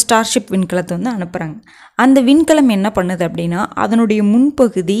 அந்த ஸ்டார்ஷிப் விண்கலத்தை வந்து அனுப்புகிறாங்க. அந்த விண்கலம் என்ன பண்ணுது அப்படின்னா அதனுடைய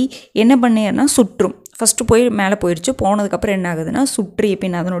முன்பகுதி என்ன பண்ணேன்னா சுற்றும். ஃபஸ்ட்டு போய் மேலே போயிடுச்சு. போனதுக்கப்புறம் என்ன ஆகுதுன்னா சுற்றிய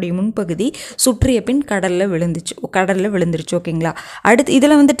பின் அதனுடைய முன்பகுதி சுற்றிய பின் கடலில் விழுந்துருச்சு. ஓகேங்களா. அடுத்து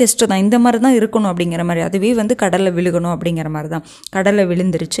இதில் வந்து டெஸ்ட்டு தான், இந்த மாதிரி தான் இருக்கணும் அப்படிங்கிற மாதிரி, அதுவே வந்து கடலில் விழுகணும் அப்படிங்கிற மாதிரி தான் கடலில்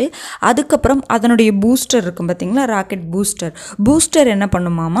விழுந்துருச்சு. அதுக்கப்புறம் அதனுடைய பூஸ்டர் இருக்கும் பார்த்திங்களா, ராக்கெட் பூஸ்டர் என்ன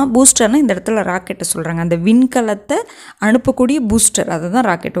பண்ணுமாமா, பூஸ்டர்னால் இந்த இடத்துல ராக்கெட்டை சொல்கிறாங்க, அந்த விண்கலத்தை அனுப்பக்கூடிய பூஸ்டர், அதை தான்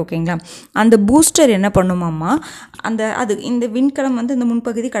ராக்கெட். ஓகேங்களா. அந்த பூஸ்டர் என்ன பண்ணுமாமா, இந்த விண்கலம் வந்து இந்த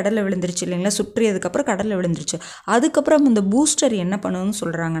முன்பகுதி கடலில் விழுந்துருச்சு இல்லைங்களா, சுற்றியதுக்கப்புறம் கடலில் விழுந்துருச்சு. அதுக்கப்புறம் அந்த பூஸ்டர் என்ன பண்ணுன்னு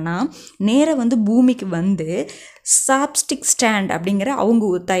சொல்கிறாங்கன்னா நேராக வந்து பூமிக்கு வந்து சாப்ஸ்டிக் ஸ்டாண்ட் அப்படிங்கிற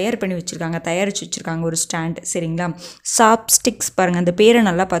அவங்க தயாரித்து வச்சுருக்காங்க ஒரு ஸ்டாண்ட். சரிங்களா. சாப்ஸ்டிக்ஸ் பாருங்கள், அந்த பேரை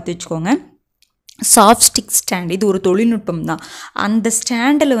நல்லா பார்த்து வச்சுக்கோங்க. சாப்ஸ்டிக் ஸ்டாண்ட், இது ஒரு தொழில்நுட்பம் தான். அந்த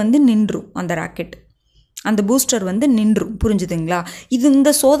ஸ்டாண்டில் வந்து நின்றும் அந்த ராக்கெட், அந்த பூஸ்டர் வந்து நின்றும். புரிஞ்சுதுங்களா. இந்த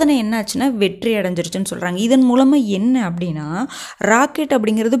சோதனை என்னாச்சுன்னா வெற்றி அடைஞ்சிருச்சுன்னு சொல்கிறாங்க. இதன் மூலமாக என்ன அப்படின்னா ராக்கெட்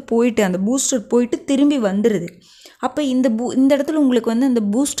அப்படிங்கிறது போயிட்டு அந்த பூஸ்டர் போயிட்டு திரும்பி வந்துடுது. அப்போ இந்த இடத்துல உங்களுக்கு வந்து அந்த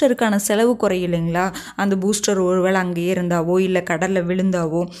பூஸ்டருக்கான செலவு குறையும் இல்லைங்களா. அந்த பூஸ்டர் ஒருவேளை அங்கேயே இருந்தாவோ இல்லை கடலில்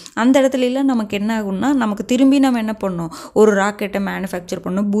விழுந்தாவோ அந்த இடத்துலலாம் நமக்கு என்ன ஆகும்னா நமக்கு திரும்பி நம்ம என்ன பண்ணோம், ஒரு ராக்கெட்டை மேனுஃபேக்சர்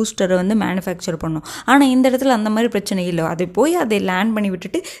பண்ணணும், பூஸ்டரை வந்து மேனுஃபேக்சர் பண்ணணும். ஆனால் இந்த இடத்துல அந்த மாதிரி பிரச்சனை இல்லை. அதை போய் அதை லேண்ட் பண்ணி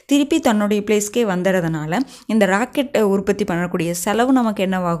விட்டுட்டு திருப்பி தன்னுடைய பிளேஸ்க்கே வந்துடுறதுனால இந்த ராக்கெட்டை உற்பத்தி பண்ணக்கூடிய செலவு நமக்கு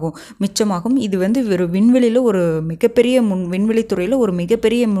என்னவாகும், மிச்சமாகும். இது வந்து ஒரு விண்வெளியில் ஒரு மிகப்பெரிய விண்வெளி துறையில் ஒரு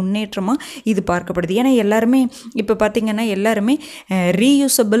மிகப்பெரிய முன்னேற்றமாக இது பார்க்கப்படுது. ஏன்னா எல்லாருமே இப்போ பார்த்திங்கன்னா எல்லாருமே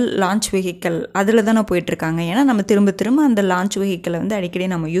ரீயூசபிள் லான்ச் வெஹிக்கல் அதில் தானே போயிட்டுருக்காங்க. ஏன்னா நம்ம திரும்ப திரும்ப அந்த லான்ச் வெஹிக்கலை வந்து அடிக்கடி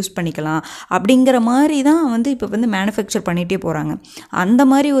நம்ம யூஸ் பண்ணிக்கலாம் அப்படிங்கிற மாதிரி தான் வந்து இப்போ வந்து மேனுஃபேக்சர் பண்ணிகிட்டே போகிறாங்க. அந்த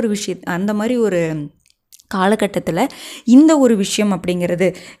மாதிரி ஒரு காலகட்டத்தில் இந்த ஒரு விஷயம் அப்படிங்கிறது,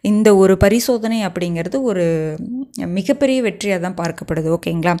 இந்த ஒரு பரிசோதனை அப்படிங்கிறது ஒரு மிகப்பெரிய வெற்றியாக தான் பார்க்கப்படுது.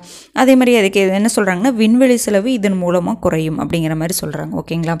 ஓகேங்களா. அதே மாதிரி அதுக்கு என்ன சொல்கிறாங்கன்னா விண்வெளி செலவு இதன் மூலமாக குறையும் அப்படிங்கிற மாதிரி சொல்கிறாங்க.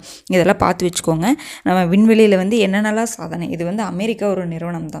 ஓகேங்களா. இதெல்லாம் பார்த்து வச்சுக்கோங்க. நம்ம விண்வெளியில் வந்து என்னென்னலாம் சாதனை, இது வந்து அமெரிக்கா ஒரு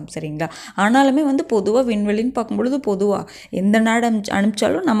நிறுவனம் தான் சரிங்களா. ஆனாலுமே வந்து பொதுவாக விண்வெளின்னு பார்க்கும்பொழுது பொதுவாக எந்த நாடு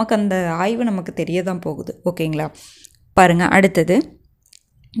அனுப்பிச்சாலும் நமக்கு அந்த ஆய்வு நமக்கு தெரிய தான் போகுது. ஓகேங்களா. பாருங்கள் அடுத்தது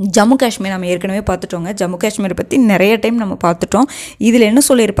ஜம்மு காஷ்மீர். நம்ம ஏற்கனவே பார்த்துட்டோங்க. ஜம்மு காஷ்மீரை பற்றி நிறைய டைம் நம்ம பார்த்துட்டோம். இதில் என்ன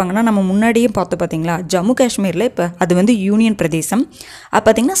சொல்லியிருப்பாங்கன்னா நம்ம முன்னாடியே பார்த்தீங்களா, ஜம்மு காஷ்மீரில் இப்போ அது வந்து யூனியன் பிரதேசம். அது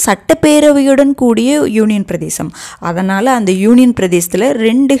பார்த்திங்கன்னா சட்டப்பேரவையுடன் கூடிய யூனியன் பிரதேசம். அதனால் அந்த யூனியன் பிரதேசத்தில்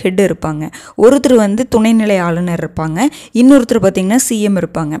 2 ஹெட் இருப்பாங்க. ஒருத்தர் வந்து துணைநிலை ஆளுநர் இருப்பாங்க, இன்னொருத்தர் பார்த்திங்கன்னா சிஎம்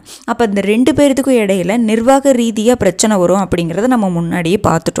இருப்பாங்க. அப்போ இந்த 2 பேர்த்துக்கும் இடையில நிர்வாக ரீதியாக பிரச்சனை வரும் அப்படிங்கிறத நம்ம முன்னாடியே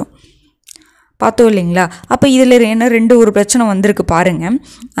பார்த்தோம் இல்லைங்களா. அப்போ இதில் என்ன ஒரு பிரச்சனை வந்திருக்கு பாருங்கள்.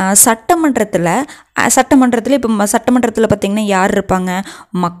 சட்டமன்றத்தில் இப்போ சட்டமன்றத்தில் பார்த்திங்கன்னா யார் இருப்பாங்க,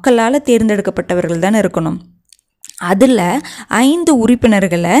 மக்களால் தேர்ந்தெடுக்கப்பட்டவர்கள் தானே இருக்கணும். அதில் 5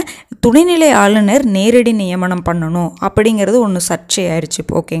 உறுப்பினர்களை துணைநிலை ஆளுநர் நேரடி நியமனம் பண்ணணும் அப்படிங்கிறது ஒன்று சர்ச்சையாயிருச்சு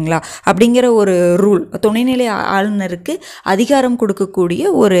இப்போ. ஓகேங்களா. அப்படிங்கிற ஒரு ரூல், துணைநிலை ஆளுநருக்கு அதிகாரம் கொடுக்கக்கூடிய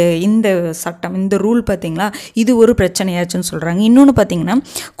ஒரு இந்த சட்டம், இந்த ரூல் பார்த்திங்களா, இது ஒரு பிரச்சனையாச்சுன்னு சொல்கிறாங்க. இன்னொன்று பார்த்திங்கன்னா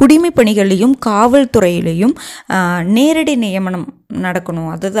குடிமை பணிகளையும் காவல்துறையிலையும் நேரடி நியமனம் நடக்கணும்.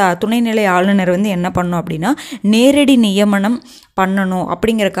 அதாவது துணைநிலை ஆளுநர் வந்து என்ன பண்ணணும் அப்படின்னா நேரடி நியமனம் பண்ணணும்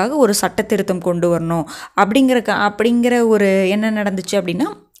அப்படிங்கிறதுக்காக ஒரு சட்ட திருத்தம் கொண்டு வரணும் அப்படிங்கிற ஒரு என்ன நடந்துச்சு அப்படின்னா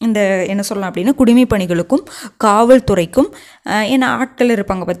இந்த என்ன சொல்லலாம் அப்படின்னா குடிமை பணிகளுக்கும் காவல்துறைக்கும் ஏன்னா ஆட்கள்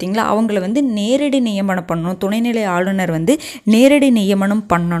இருப்பாங்க பார்த்திங்களா, அவங்கள வந்து நேரடி நியமனம் பண்ணணும். துணைநிலை ஆளுநர் வந்து நேரடி நியமனம்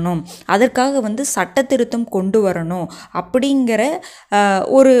பண்ணணும், அதற்காக வந்து சட்ட திருத்தம் கொண்டு வரணும் அப்படிங்கிற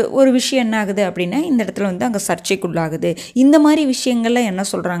ஒரு விஷயம் என்ன ஆகுது அப்படின்னா இந்த இடத்துல வந்து அங்கே சர்ச்சைக்குள்ளாகுது. இந்த மாதிரி விஷயங்கள்ல என்ன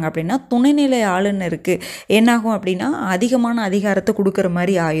சொல்கிறாங்க அப்படின்னா துணைநிலை ஆளுநருக்கு என்னாகும் அப்படின்னா அதிகமான அதிகாரத்தை கொடுக்குற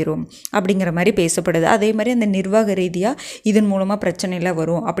மாதிரி ஆயிரும் அப்படிங்கிற மாதிரி பேசப்படுது. அதே மாதிரி அந்த நிர்வாக ரீதியாக இதன் மூலமாக பிரச்சனைலாம்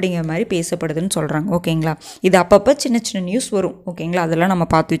வரும் அப்படிங்கிற மாதிரி பேசப்படுதுன்னு சொல்கிறாங்க. ஓகேங்களா. இது அப்பப்போ சின்ன சின்ன நியூஸ் வரும். ஓகேங்களா. அதெல்லாம்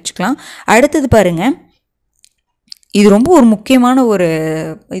நம்ம பார்த்து வச்சுக்கலாம். அடுத்தது பாருங்கள், இது ரொம்ப ஒரு முக்கியமான ஒரு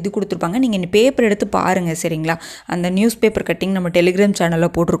இது கொடுத்துருப்பாங்க. நீங்கள் இந்த பேப்பர் எடுத்து பாருங்கள் சரிங்களா. அந்த நியூஸ் பேப்பர் கட்டிங் நம்ம டெலிகிராம்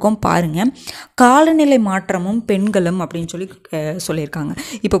சேனலில் போட்டிருக்கோம் பாருங்கள். காலநிலை மாற்றமும் பெண்களும் அப்படின்னு சொல்லியிருக்காங்க.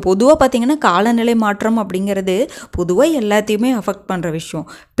 இப்போ பொதுவாக பார்த்திங்கன்னா காலநிலை மாற்றம் அப்படிங்கிறது பொதுவாக எல்லாத்தையுமே அஃபெக்ட் பண்ணுற விஷயம்.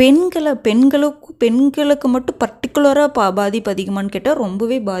 பெண்களுக்கு மட்டும் பர்டிகுலராக பாதிப்பு அதிகமானு கேட்டால்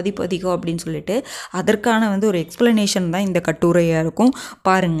ரொம்பவே பாதிப்பு அதிகம் அப்படின்னு சொல்லிட்டு அதற்கான வந்து ஒரு எக்ஸ்பிளனேஷன் தான் இந்த கட்டுரையாக இருக்கும்.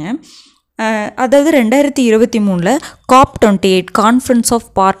 பாருங்கள். அதாவது 2023 COP28 கான்ஃபரன்ஸ் ஆஃப்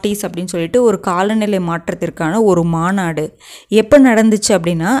பார்ட்டிஸ் அப்படின்னு சொல்லிட்டு ஒரு காலநிலை மாற்றத்திற்கான ஒரு மாநாடு எப்போ நடந்துச்சு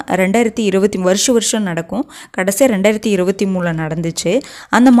அப்படின்னா 2020 வருஷம் நடக்கும். கடைசியாக 2023 நடந்துச்சு.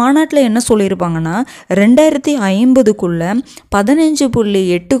 அந்த மாநாட்டில் என்ன சொல்லியிருப்பாங்கன்னா 2050க்குள்ளே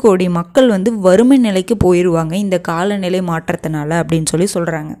 15.8 கோடி மக்கள் வந்து வறுமை நிலைக்கு போயிடுவாங்க இந்த காலநிலை மாற்றத்தினால அப்படின்னு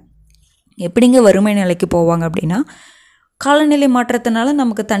சொல்கிறாங்க. எப்படிங்க வறுமை நிலைக்கு போவாங்க அப்படின்னா காலநிலை மாற்றத்தினால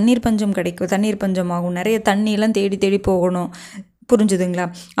நமக்கு தண்ணீர் பஞ்சம் ஆகும். நிறைய தண்ணியெல்லாம் தேடி போகணும். புரிஞ்சுதுங்களா.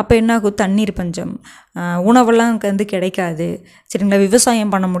 அப்போ என்ன ஆகும், தண்ணீர் பஞ்சம், உணவெல்லாம் வந்து கிடைக்காது சரிங்களா.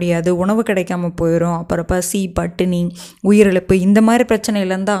 விவசாயம் பண்ண முடியாது, உணவு கிடைக்காம போயிடும். அப்புறம் பசி, பட்டினி, உயிரிழப்பு இந்த மாதிரி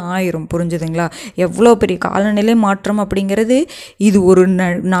பிரச்சனையிலாம் தான் ஆயிரும். புரிஞ்சுதுங்களா. எவ்வளோ பெரிய காலநிலை மாற்றம் அப்படிங்கிறது இது ஒரு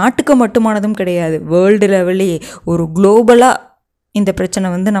நாட்டுக்கு மட்டுமானதும் கிடையாது, வேர்ல்டு லெவல்லே ஒரு குளோபலாக இந்த பிரச்சனை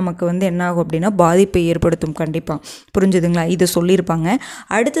வந்து நமக்கு வந்து என்ன ஆகும் அப்படின்னா பாதிப்பை ஏற்படுத்தும் கண்டிப்பாக. புரிஞ்சுதுங்களா. இதை சொல்லியிருப்பாங்க.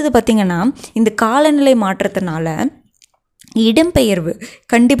 அடுத்தது பார்த்திங்கன்னா இந்த காலநிலை மாற்றத்தினால இடம்பெயர்வு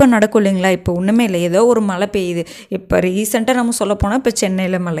கண்டிப்பாக நடக்கும் இல்லைங்களா. இப்போ ஒன்றுமே இல்லை, ஏதோ ஒரு மழை பெய்யுது. இப்போ ரீசெண்டாக நம்ம சொல்லப்போனால் இப்போ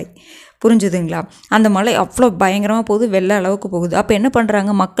சென்னையில் மழை, புரிஞ்சுதுங்களா? அந்த மலை அவ்வளோ பயங்கரமாக போகுது, வெள்ள அளவுக்கு போகுது. அப்போ என்ன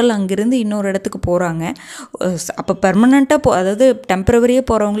பண்ணுறாங்க, மக்கள் அங்கேருந்து இன்னொரு இடத்துக்கு போகிறாங்க. அப்போ பெர்மனண்ட்டாக அதாவது டெம்பரவரியாக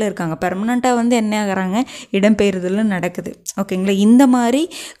போகிறவங்களே இருக்காங்க. பெர்மனண்ட்டாக வந்து என்ன ஆகிறாங்க, இடம்பெயர்தல் நடக்குது. ஓகேங்களா? இந்த மாதிரி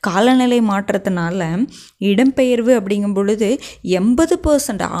காலநிலை மாற்றத்தினால இடம்பெயர்வு அப்படிங்கும் பொழுது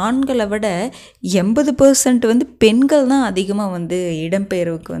 80% ஆண்களை விட 80% வந்து பெண்கள் தான் அதிகமாக வந்து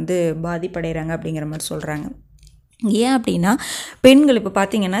இடம்பெயர்வுக்கு வந்து பாதிப்படைகிறாங்க அப்படிங்கிற மாதிரி சொல்கிறாங்க. ஏன் அப்படின்னா, பெண்கள் இப்போ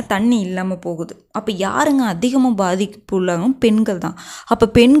பார்த்திங்கன்னா தண்ணி இல்லாமல் போகுது. அப்போ யாருங்க அதிகமாக பாதிப்பு உள்ளாங்க, பெண்கள் தான். அப்போ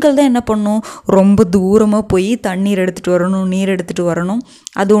பெண்கள் தான் என்ன பண்ணும், ரொம்ப தூரமாக போய் தண்ணீர் எடுத்துகிட்டு வரணும், நீர் எடுத்துகிட்டு வரணும்.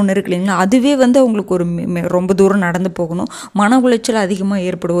 அது ஒன்று இருக்கு இல்லைங்களா? அதுவே வந்து அவங்களுக்கு ஒரு ரொம்ப தூரம் நடந்து போகணும், மன உளைச்சல் அதிகமாக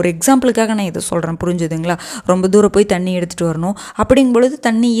ஏற்படும். ஒரு எக்ஸாம்பிளுக்காக நான் இதை சொல்கிறேன், புரிஞ்சுதுங்களா? ரொம்ப தூரம் போய் தண்ணி எடுத்துகிட்டு வரணும் அப்படிங்கும் பொழுது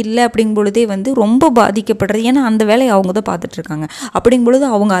தண்ணி இல்லை அப்படிங்கும் பொழுதே வந்து ரொம்ப பாதிக்கப்படுறது. ஏன்னா அந்த வேலையை அவங்க தான் பார்த்துட்ருக்காங்க. அப்படிங்கும் பொழுது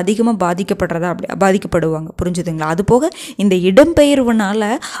அவங்க அதிகமாக பாதிக்கப்படுவாங்க. புரிஞ்சுதுங்களா? அதுபோக இந்த இடம்பெயர்வுனால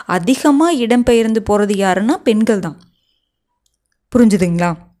அதிகமாக இடம்பெயர்ந்து போகிறது யாருன்னா பெண்கள் தான். புரிஞ்சுதுங்களா?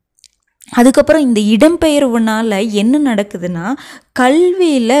 அதுக்கப்புறம் இந்த இடம்பெயர்வுனால என்ன நடக்குதுன்னா,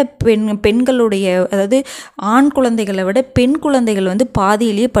 கல்வியில் பெண்களுடைய அதாவது ஆண் குழந்தைகளை விட பெண் குழந்தைகள் வந்து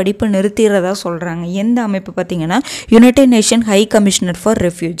பாதியிலேயே படிப்பை நிறுத்திடுறதா சொல்கிறாங்க. எந்த அமைப்பு பார்த்திங்கன்னா, United nation high commissioner for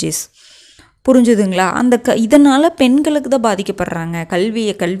refugees. புரிஞ்சுதுங்களா? அந்த இதனால் பெண்களுக்கு தான் பாதிக்கப்படுறாங்க.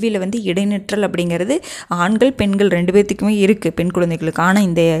 கல்வியில் வந்து இடைநிற்றல் அப்படிங்கிறது ஆண்கள் பெண்கள் 2 பேர்த்துக்குமே இருக்குது, பெண் குழந்தைகளுக்கு. ஆனால்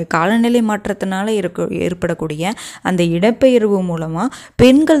இந்த காலநிலை மாற்றத்தினால ஏற்படக்கூடிய அந்த இடப்பெயர்வு மூலமாக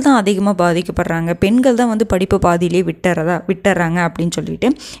பெண்கள் தான் அதிகமாக பாதிக்கப்படுறாங்க. பெண்கள் தான் வந்து படிப்பு பாதியிலே விட்டுறாங்க அப்படின்னு சொல்லிட்டு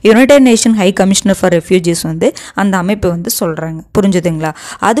United nation high commissioner for refugees வந்து அந்த அமைப்பு வந்து சொல்கிறாங்க. புரிஞ்சுதுங்களா?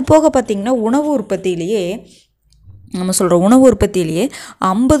 அது போக பார்த்திங்கன்னா, உணவு உற்பத்தியிலேயே நம்ம சொல்கிற உணவு உற்பத்தியிலேயே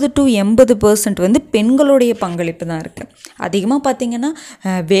 50 to 80% வந்து பெண்களுடைய பங்களிப்பு தான் இருக்குது. அதிகமாக பார்த்திங்கன்னா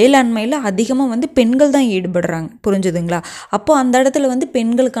வேளாண்மையில் அதிகமாக வந்து பெண்கள் தான் ஈடுபடுறாங்க. புரிஞ்சுதுங்களா? அப்போது அந்த இடத்துல வந்து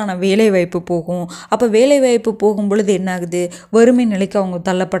பெண்களுக்கான வேலைவாய்ப்பு போகும். அப்போ வேலைவாய்ப்பு போகும் பொழுது என்ன ஆகுது, வறுமை நிலைக்கு அவங்க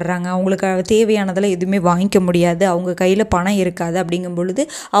தள்ளப்படுறாங்க. அவங்களுக்கு தேவையானதெல்லாம் எதுவுமே வாங்கிக்க முடியாது, அவங்க கையில் பணம் இருக்காது. அப்படிங்கும் பொழுது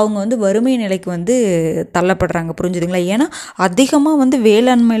அவங்க வந்து வறுமை நிலைக்கு வந்து தள்ளப்படுறாங்க. புரிஞ்சுதுங்களா? ஏன்னா அதிகமாக வந்து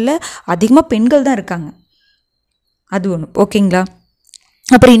வேளாண்மையில் அதிகமாக பெண்கள் தான் இருக்காங்க. அது ஒன்று. ஓகேங்களா?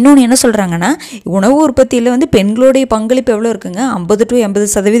 அப்புறம் இன்னொன்று என்ன சொல்கிறாங்கன்னா, உணவு உற்பத்தியில் வந்து பெண்களுடைய பங்களிப்பு எவ்வளோ இருக்குங்க, 50 to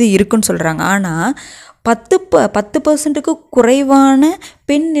 80% இருக்குன்னு சொல்கிறாங்க. ஆனால் 10% குறைவான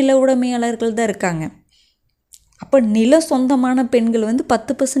பெண் நில உடைமையாளர்கள் தான் இருக்காங்க. அப்போ நில சொந்தமான பெண்கள் வந்து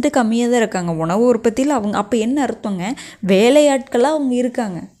 10% கம்மியாக தான் இருக்காங்க உணவு உற்பத்தியில். அவங்க அப்போ என்ன அர்த்தங்க, வேலையாட்களாக அவங்க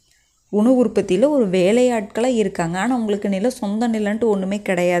இருக்காங்க. உணவு உற்பத்தியில் ஒரு வேலையாட்களாக இருக்காங்க. ஆனால் அவங்களுக்கு சொந்த நிலன்ட்டு ஒன்றுமே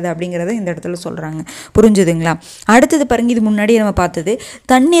கிடையாது அப்படிங்கிறத இந்த இடத்துல சொல்கிறாங்க. புரிஞ்சுதுங்களா? அடுத்தது பாருங்கள், இது முன்னாடி நம்ம பார்த்தது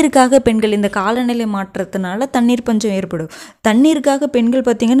தண்ணீருக்காக பெண்கள். இந்த காலநிலை மாற்றத்தினால தண்ணீர் பஞ்சம் ஏற்படும். தண்ணீருக்காக பெண்கள்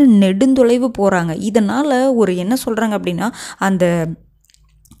பார்த்திங்கன்னா நெடுந்தொலைவு போகிறாங்க. இதனால் ஒரு என்ன சொல்கிறாங்க அப்படின்னா, அந்த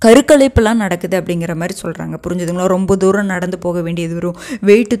கருக்கலைப்பெல்லாம் நடக்குது அப்படிங்கிற மாதிரி சொல்கிறாங்க. புரிஞ்சுதுங்களா? ரொம்ப தூரம் நடந்து போக வேண்டியது வரும்,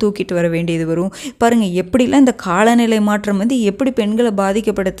 வெயிட்டு தூக்கிட்டு வர வேண்டியது வரும். பாருங்கள் எப்படிலாம் இந்த காலநிலை மாற்றம் வந்து எப்படி பெண்களை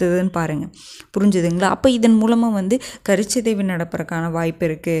பாதிக்கப்படுத்துதுன்னு பாருங்கள். புரிஞ்சுதுங்களா? அப்போ இதன் மூலமாக வந்து கருச்சிதைவு நடப்பதற்கான வாய்ப்பு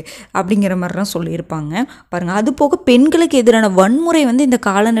இருக்குது அப்படிங்கிற மாதிரிலாம் சொல்லியிருப்பாங்க. பாருங்கள், அது போக பெண்களுக்கு எதிரான வன்முறை வந்து இந்த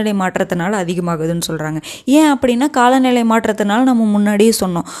காலநிலை மாற்றத்தினால அதிகமாகுதுன்னு சொல்கிறாங்க. ஏன் அப்படின்னா, காலநிலை மாற்றத்தினால நம்ம முன்னாடியே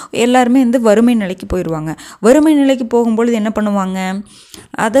சொன்னோம், எல்லாருமே வந்து வறுமை நிலைக்கு போயிடுவாங்க. வறுமை நிலைக்கு போகும்பொழுது என்ன பண்ணுவாங்க,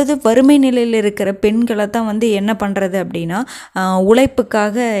 அதாவது வறுமை நிலையில் இருக்கிற பெண்களை தான் வந்து என்ன பண்ணுறது அப்படின்னா,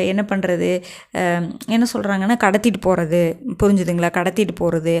 உழைப்புக்காக என்ன பண்ணுறது, என்ன சொல்கிறாங்கன்னா கடத்திட்டு போகிறது. புரிஞ்சுதுங்களா? கடத்திட்டு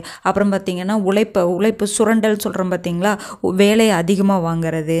போகிறது. அப்புறம் பார்த்திங்கன்னா உழைப்பு சுரண்டல் சொல்கிறோம் பார்த்திங்களா, வேலையை அதிகமாக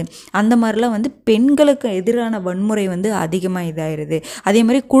வாங்கிறது. அந்த மாதிரிலாம் வந்து பெண்களுக்கு எதிரான வன்முறை வந்து அதிகமாக இதாகிடுது. அதே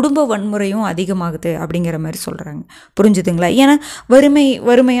மாதிரி குடும்ப வன்முறையும் அதிகமாகுது அப்படிங்கிற மாதிரி சொல்கிறாங்க. புரிஞ்சுதுங்களா? ஏன்னா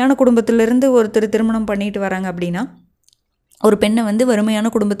வறுமையான குடும்பத்திலேருந்து ஒருத்தர் திருமணம் பண்ணிட்டு வராங்க அப்படின்னா, ஒரு பெண்ணை வந்து வறுமையான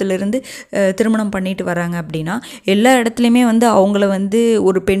குடும்பத்திலேருந்து திருமணம் பண்ணிட்டு வராங்க அப்படின்னா எல்லா இடத்துலையுமே வந்து அவங்கள வந்து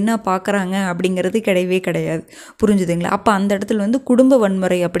ஒரு பெண்ணாக பார்க்குறாங்க அப்படிங்கிறது கிடையவே கிடையாது. புரிஞ்சுதுங்களா? அப்போ அந்த இடத்துல வந்து குடும்ப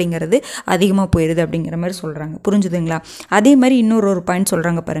வன்முறை அப்படிங்கிறது அதிகமாக போயிடுது அப்படிங்கிற மாதிரி சொல்கிறாங்க. புரிஞ்சுதுங்களா? அதே மாதிரி இன்னொரு பாயிண்ட்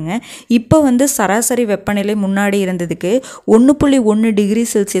சொல்கிறாங்க பாருங்கள். இப்போ வந்து சராசரி வெப்பநிலை முன்னாடி இருந்ததுக்கு 1.1 டிகிரி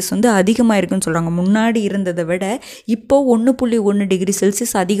செல்சியஸ் வந்து அதிகமாக இருக்குன்னு சொல்கிறாங்க. முன்னாடி இருந்ததை விட இப்போ 1.1 டிகிரி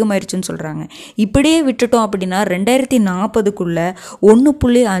செல்சியஸ் அதிகமாயிருச்சுன்னு சொல்கிறாங்க. இப்படியே விட்டுட்டோம் அப்படின்னா 2040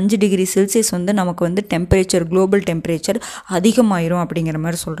 1.5 டிகிரி செல்சியஸ் வந்து நமக்கு வந்து குளோபல் டெம்பரேச்சர் அதிகமாயிரும் அப்படிங்கிற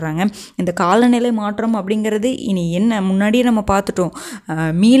மாதிரி சொல்கிறாங்க. இந்த காலநிலை மாற்றம் அப்படிங்கிறது இனி என்ன, முன்னாடியே நம்ம பார்த்துட்டோம்,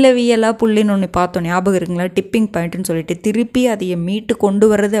 மீளவியலாக புள்ளின்னு ஒன்று பார்த்தோம், ஞாபகம் இருக்குங்களா? டிப்பிங் பாயிண்ட்னு சொல்லிட்டு திருப்பி அதையை மீட்டு கொண்டு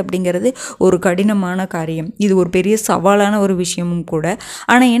வர்றது அப்படிங்கிறது ஒரு கடினமான காரியம். இது ஒரு பெரிய சவாலான ஒரு விஷயமும் கூட.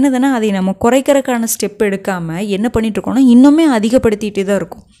 ஆனால் என்னதுன்னா, அதை நம்ம குறைக்கிறதுக்கான ஸ்டெப் எடுக்காமல் என்ன பண்ணிட்டு இருக்கோம்னா இன்னுமே அதிகப்படுத்திகிட்டே தான்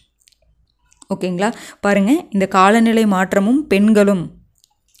இருக்கும். ஓகேங்களா? பாருங்கள், இந்த காலநிலை மாற்றமும் பெண்களும்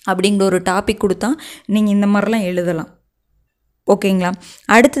அப்படிங்கிற ஒரு டாபிக் கொடுத்தா நீங்கள் இந்த மாதிரிலாம் எழுதலாம். ஓகேங்களா.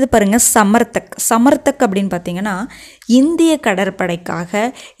 அடுத்தது பாருங்கள், சமர்த்தக் அப்படின்னு பார்த்தீங்கன்னா இந்திய கடற்படைக்காக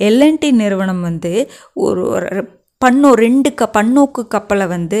எல்என்டி நிறுவனம் வந்து ஒரு பன்னோக்கு கப்பலை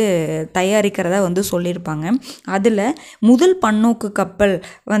வந்து தயாரிக்கிறதா வந்து சொல்லியிருப்பாங்க. அதில் முதல் பன்னோக்கு கப்பல்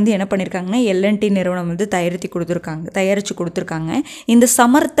வந்து என்ன பண்ணியிருக்காங்கன்னா எல்என்டி நிறுவனம் வந்து தயாரித்து கொடுத்துருக்காங்க. இந்த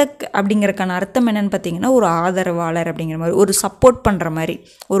சமர்த்தக் அப்படிங்கிறக்கான அர்த்தம் என்னென்னு பார்த்தீங்கன்னா ஒரு ஆதரவாளர் அப்படிங்கிற மாதிரி, ஒரு சப்போர்ட் பண்ணுற மாதிரி,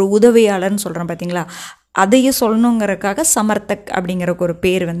 ஒரு உதவியாளர்னு சொல்கிறேன் பார்த்தீங்களா, அதையும் சொல்லணுங்கிறதுக்காக சமர்த்தக் அப்படிங்கிற ஒரு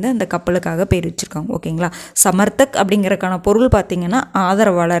பேர் வந்து அந்த கப்பலுக்காக பேர் வச்சுருக்காங்க. ஓகேங்களா. சமர்த்தக் அப்படிங்கிறக்கான பொருள் பார்த்திங்கன்னா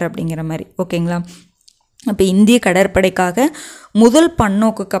ஆதரவாளர் அப்படிங்கிற மாதிரி. ஓகேங்களா. இப்போ இந்திய கடற்படைக்காக முதல்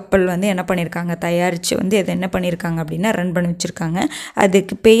பன்னோக்கு கப்பல் வந்து என்ன பண்ணியிருக்காங்க, தயாரித்து வந்து அதை என்ன பண்ணியிருக்காங்க அப்படின்னா ரன் பண்ணி வச்சுருக்காங்க.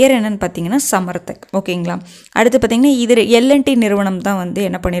 அதுக்கு பெயர் என்னென்னு பார்த்தீங்கன்னா சமர்த்தக். ஓகேங்களா. அடுத்து பார்த்திங்கன்னா இது எல்என்டி நிறுவனம் தான் வந்து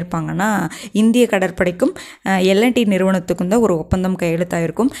என்ன பண்ணியிருப்பாங்கன்னா இந்திய கடற்படைக்கும் எல்என்டி நிறுவனத்துக்கும் தான் ஒரு ஒப்பந்தம்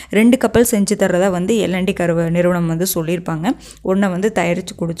கையெழுத்தாயிருக்கும். 2 கப்பல் செஞ்சு தர்றதா வந்து எல்என்டி நிறுவனம் வந்து சொல்லியிருப்பாங்க. ஒன்றை வந்து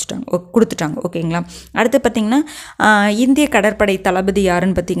தயாரித்து கொடுத்துட்டாங்க. ஓகேங்களா. அடுத்து பார்த்திங்கன்னா இந்திய கடற்படை தளபதி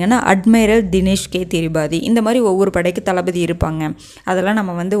யாருன்னு பார்த்திங்கன்னா அட்மைரல் தினேஷ் கே திரிபாதி. இந்த மாதிரி ஒவ்வொரு படைக்கு தளபதி இருப்பாங்க. அதெல்லாம்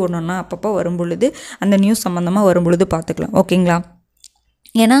நம்ம வந்து ஒன்றொன்னா அப்பப்போ வரும்பொழுது அந்த நியூஸ் சம்மந்தமாக வரும்பொழுது பார்த்துக்கலாம். ஓகேங்களா.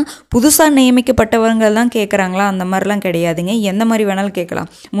 ஏன்னா புதுசாக நியமிக்கப்பட்டவர்கள் தான் கேட்குறாங்களா, அந்த மாதிரிலாம் கிடையாதுங்க. எந்த மாதிரி வேணாலும் கேட்கலாம்.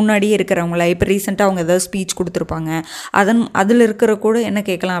 முன்னாடியே இருக்கிறவங்கள இப்போ ரீசெண்டாக அவங்க ஏதாவது ஸ்பீச் கொடுத்துருப்பாங்க, அதில் இருக்கிற கூட என்ன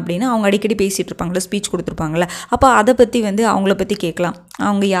கேட்கலாம் அப்படின்னா அவங்க அடிக்கடி பேசிகிட்டு இருப்பாங்களே, ஸ்பீச் கொடுத்துருப்பாங்களே, அப்போ அதை பற்றி வந்து அவங்கள பற்றி கேட்கலாம்.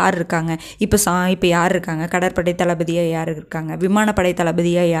 அவங்க யார் இருக்காங்க, இப்போ யார் இருக்காங்க, கடற்படை தளபதியாக யார் இருக்காங்க, விமானப்படை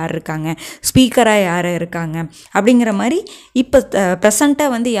தளபதியாக யார் இருக்காங்க, ஸ்பீக்கராக யார் இருக்காங்க அப்படிங்கிற மாதிரி இப்போ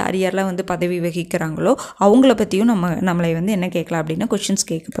ப்ரெசண்ட்டாக வந்து யாரெல்லாம் வந்து பதவி வகிக்கிறாங்களோ அவங்கள பற்றியும் நம்மளை வந்து என்ன கேட்கலாம் அப்படின்னா கொஷின்ஸ்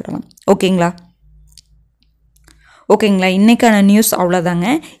கேட்கப்படலாம். ஓகேங்களா. இன்றைக்கான நியூஸ் அவ்வளோதாங்க.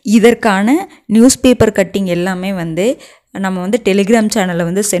 இதற்கான நியூஸ் பேப்பர் கட்டிங் எல்லாமே வந்து நம்ம வந்து டெலிகிராம் சேனலில்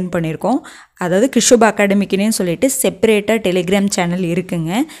வந்து சென்ட் பண்ணியிருக்கோம். அதாவது கிருஷோபா அகாடமிக்குன்னே சொல்லிட்டு செப்பரேட்டாக டெலிகிராம் சேனல்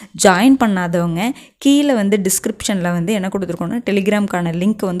இருக்குங்க. ஜாயின் பண்ணாதவங்க கீழே வந்து டிஸ்கிரிப்ஷனில் வந்து என்ன கொடுத்துருக்கோன்னா டெலிகிராம்க்கான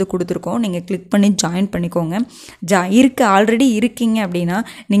லிங்க் வந்து கொடுத்துருக்கோம். நீங்கள் கிளிக் பண்ணி ஜாயின் பண்ணிக்கோங்க. ஆல்ரெடி இருக்கீங்க அப்படின்னா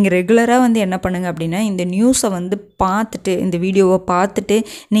நீங்கள் ரெகுலராக வந்து என்ன பண்ணுங்கள் அப்படின்னா இந்த நியூஸை வந்து பார்த்துட்டு, இந்த வீடியோவை பார்த்துட்டு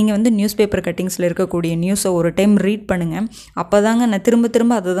நீங்கள் வந்து நியூஸ் பேப்பர் கட்டிங்ஸில் இருக்கக்கூடிய நியூஸை ஒரு டைம் ரீட் பண்ணுங்கள். அப்போ தாங்க நான்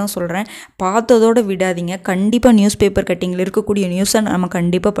திரும்ப அதை தான் சொல்கிறேன், பார்த்ததோடு விடாதீங்க. கண்டிப்பாக நியூஸ் பேப்பர் கட்டிங்கில் இருக்கக்கூடிய நியூஸை நம்ம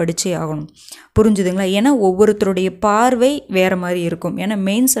கண்டிப்பாக படித்தே ஆகணும். புரிஞ்சுதுங்களா. ஏன்னா ஒவ்வொருத்தருடைய பார்வை வேறு மாதிரி இருக்கும். ஏன்னா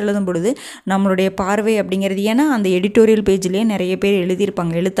மெயின்ஸ் எழுதும் பொழுது நம்மளுடைய பார்வை அப்படிங்கிறது, ஏன்னா அந்த எடிட்டோரியல் பேஜ்லேயே நிறைய பேர்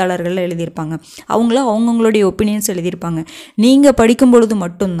எழுதியிருப்பாங்க, எழுத்தாளர்கள் எழுதியிருப்பாங்க, அவங்களுடைய ஒப்பீனியன்ஸ் எழுதியிருப்பாங்க. நீங்கள் படிக்கும் பொழுது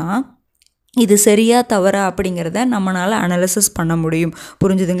மட்டும்தான் இது சரியா தவறா அப்படிங்கிறத நம்மளால் அனாலிசிஸ் பண்ண முடியும்.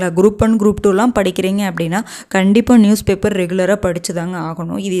 புரிஞ்சுதுங்களா. குரூப் 1 குரூப் 2லாம் படிக்கிறீங்க அப்படின்னா கண்டிப்பாக நியூஸ் பேப்பர் ரெகுலராக படித்து தாங்க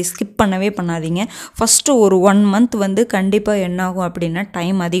ஆகணும். இதை ஸ்கிப் பண்ணவே பண்ணாதீங்க. ஃபஸ்ட்டு ஒரு 1 மந்த் வந்து கண்டிப்பாக என்ன ஆகும் அப்படின்னா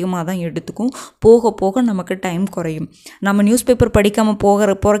டைம் அதிகமாக தான் எடுத்துக்கும். போக போக நமக்கு டைம் குறையும். நம்ம நியூஸ் பேப்பர் படிக்காமல்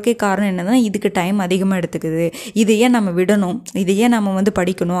போகிறக்கே காரணம் என்னதுன்னா இதுக்கு டைம் அதிகமாக எடுத்துக்குது, இதையே நம்ம விடணும், இதையே நம்ம வந்து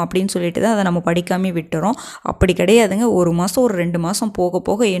படிக்கணும் அப்படின்னு சொல்லிட்டு தான் அதை நம்ம படிக்காமல் விட்டுறோம். அப்படி கிடையாதுங்க. 1 மாதம் ஒரு 2 மாதம் போக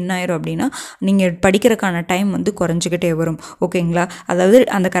போக என்ன ஆயிரும் அப்படின்னா நீங்கள் படிக்கிறதுக்கான டைம் வந்து குறைஞ்சிக்கிட்டே வரும். ஓகேங்களா. அதாவது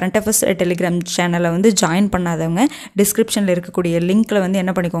அந்த கரண்ட் அஃபேர்ஸ் டெலிகிராம் சேனலை வந்து ஜாயின் பண்ணாதவங்க டிஸ்கிரிப்ஷனில் இருக்கக்கூடிய லிங்க்கில் வந்து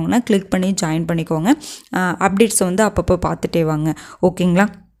என்ன பண்ணிக்கோங்கன்னா கிளிக் பண்ணி ஜாயின் பண்ணிக்கோங்க. அப்டேட்ஸை வந்து அப்பப்போ பார்த்துட்டே வாங்க. ஓகேங்களா.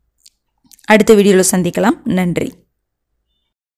 அடுத்த வீடியோவில் சந்திக்கலாம். நன்றி.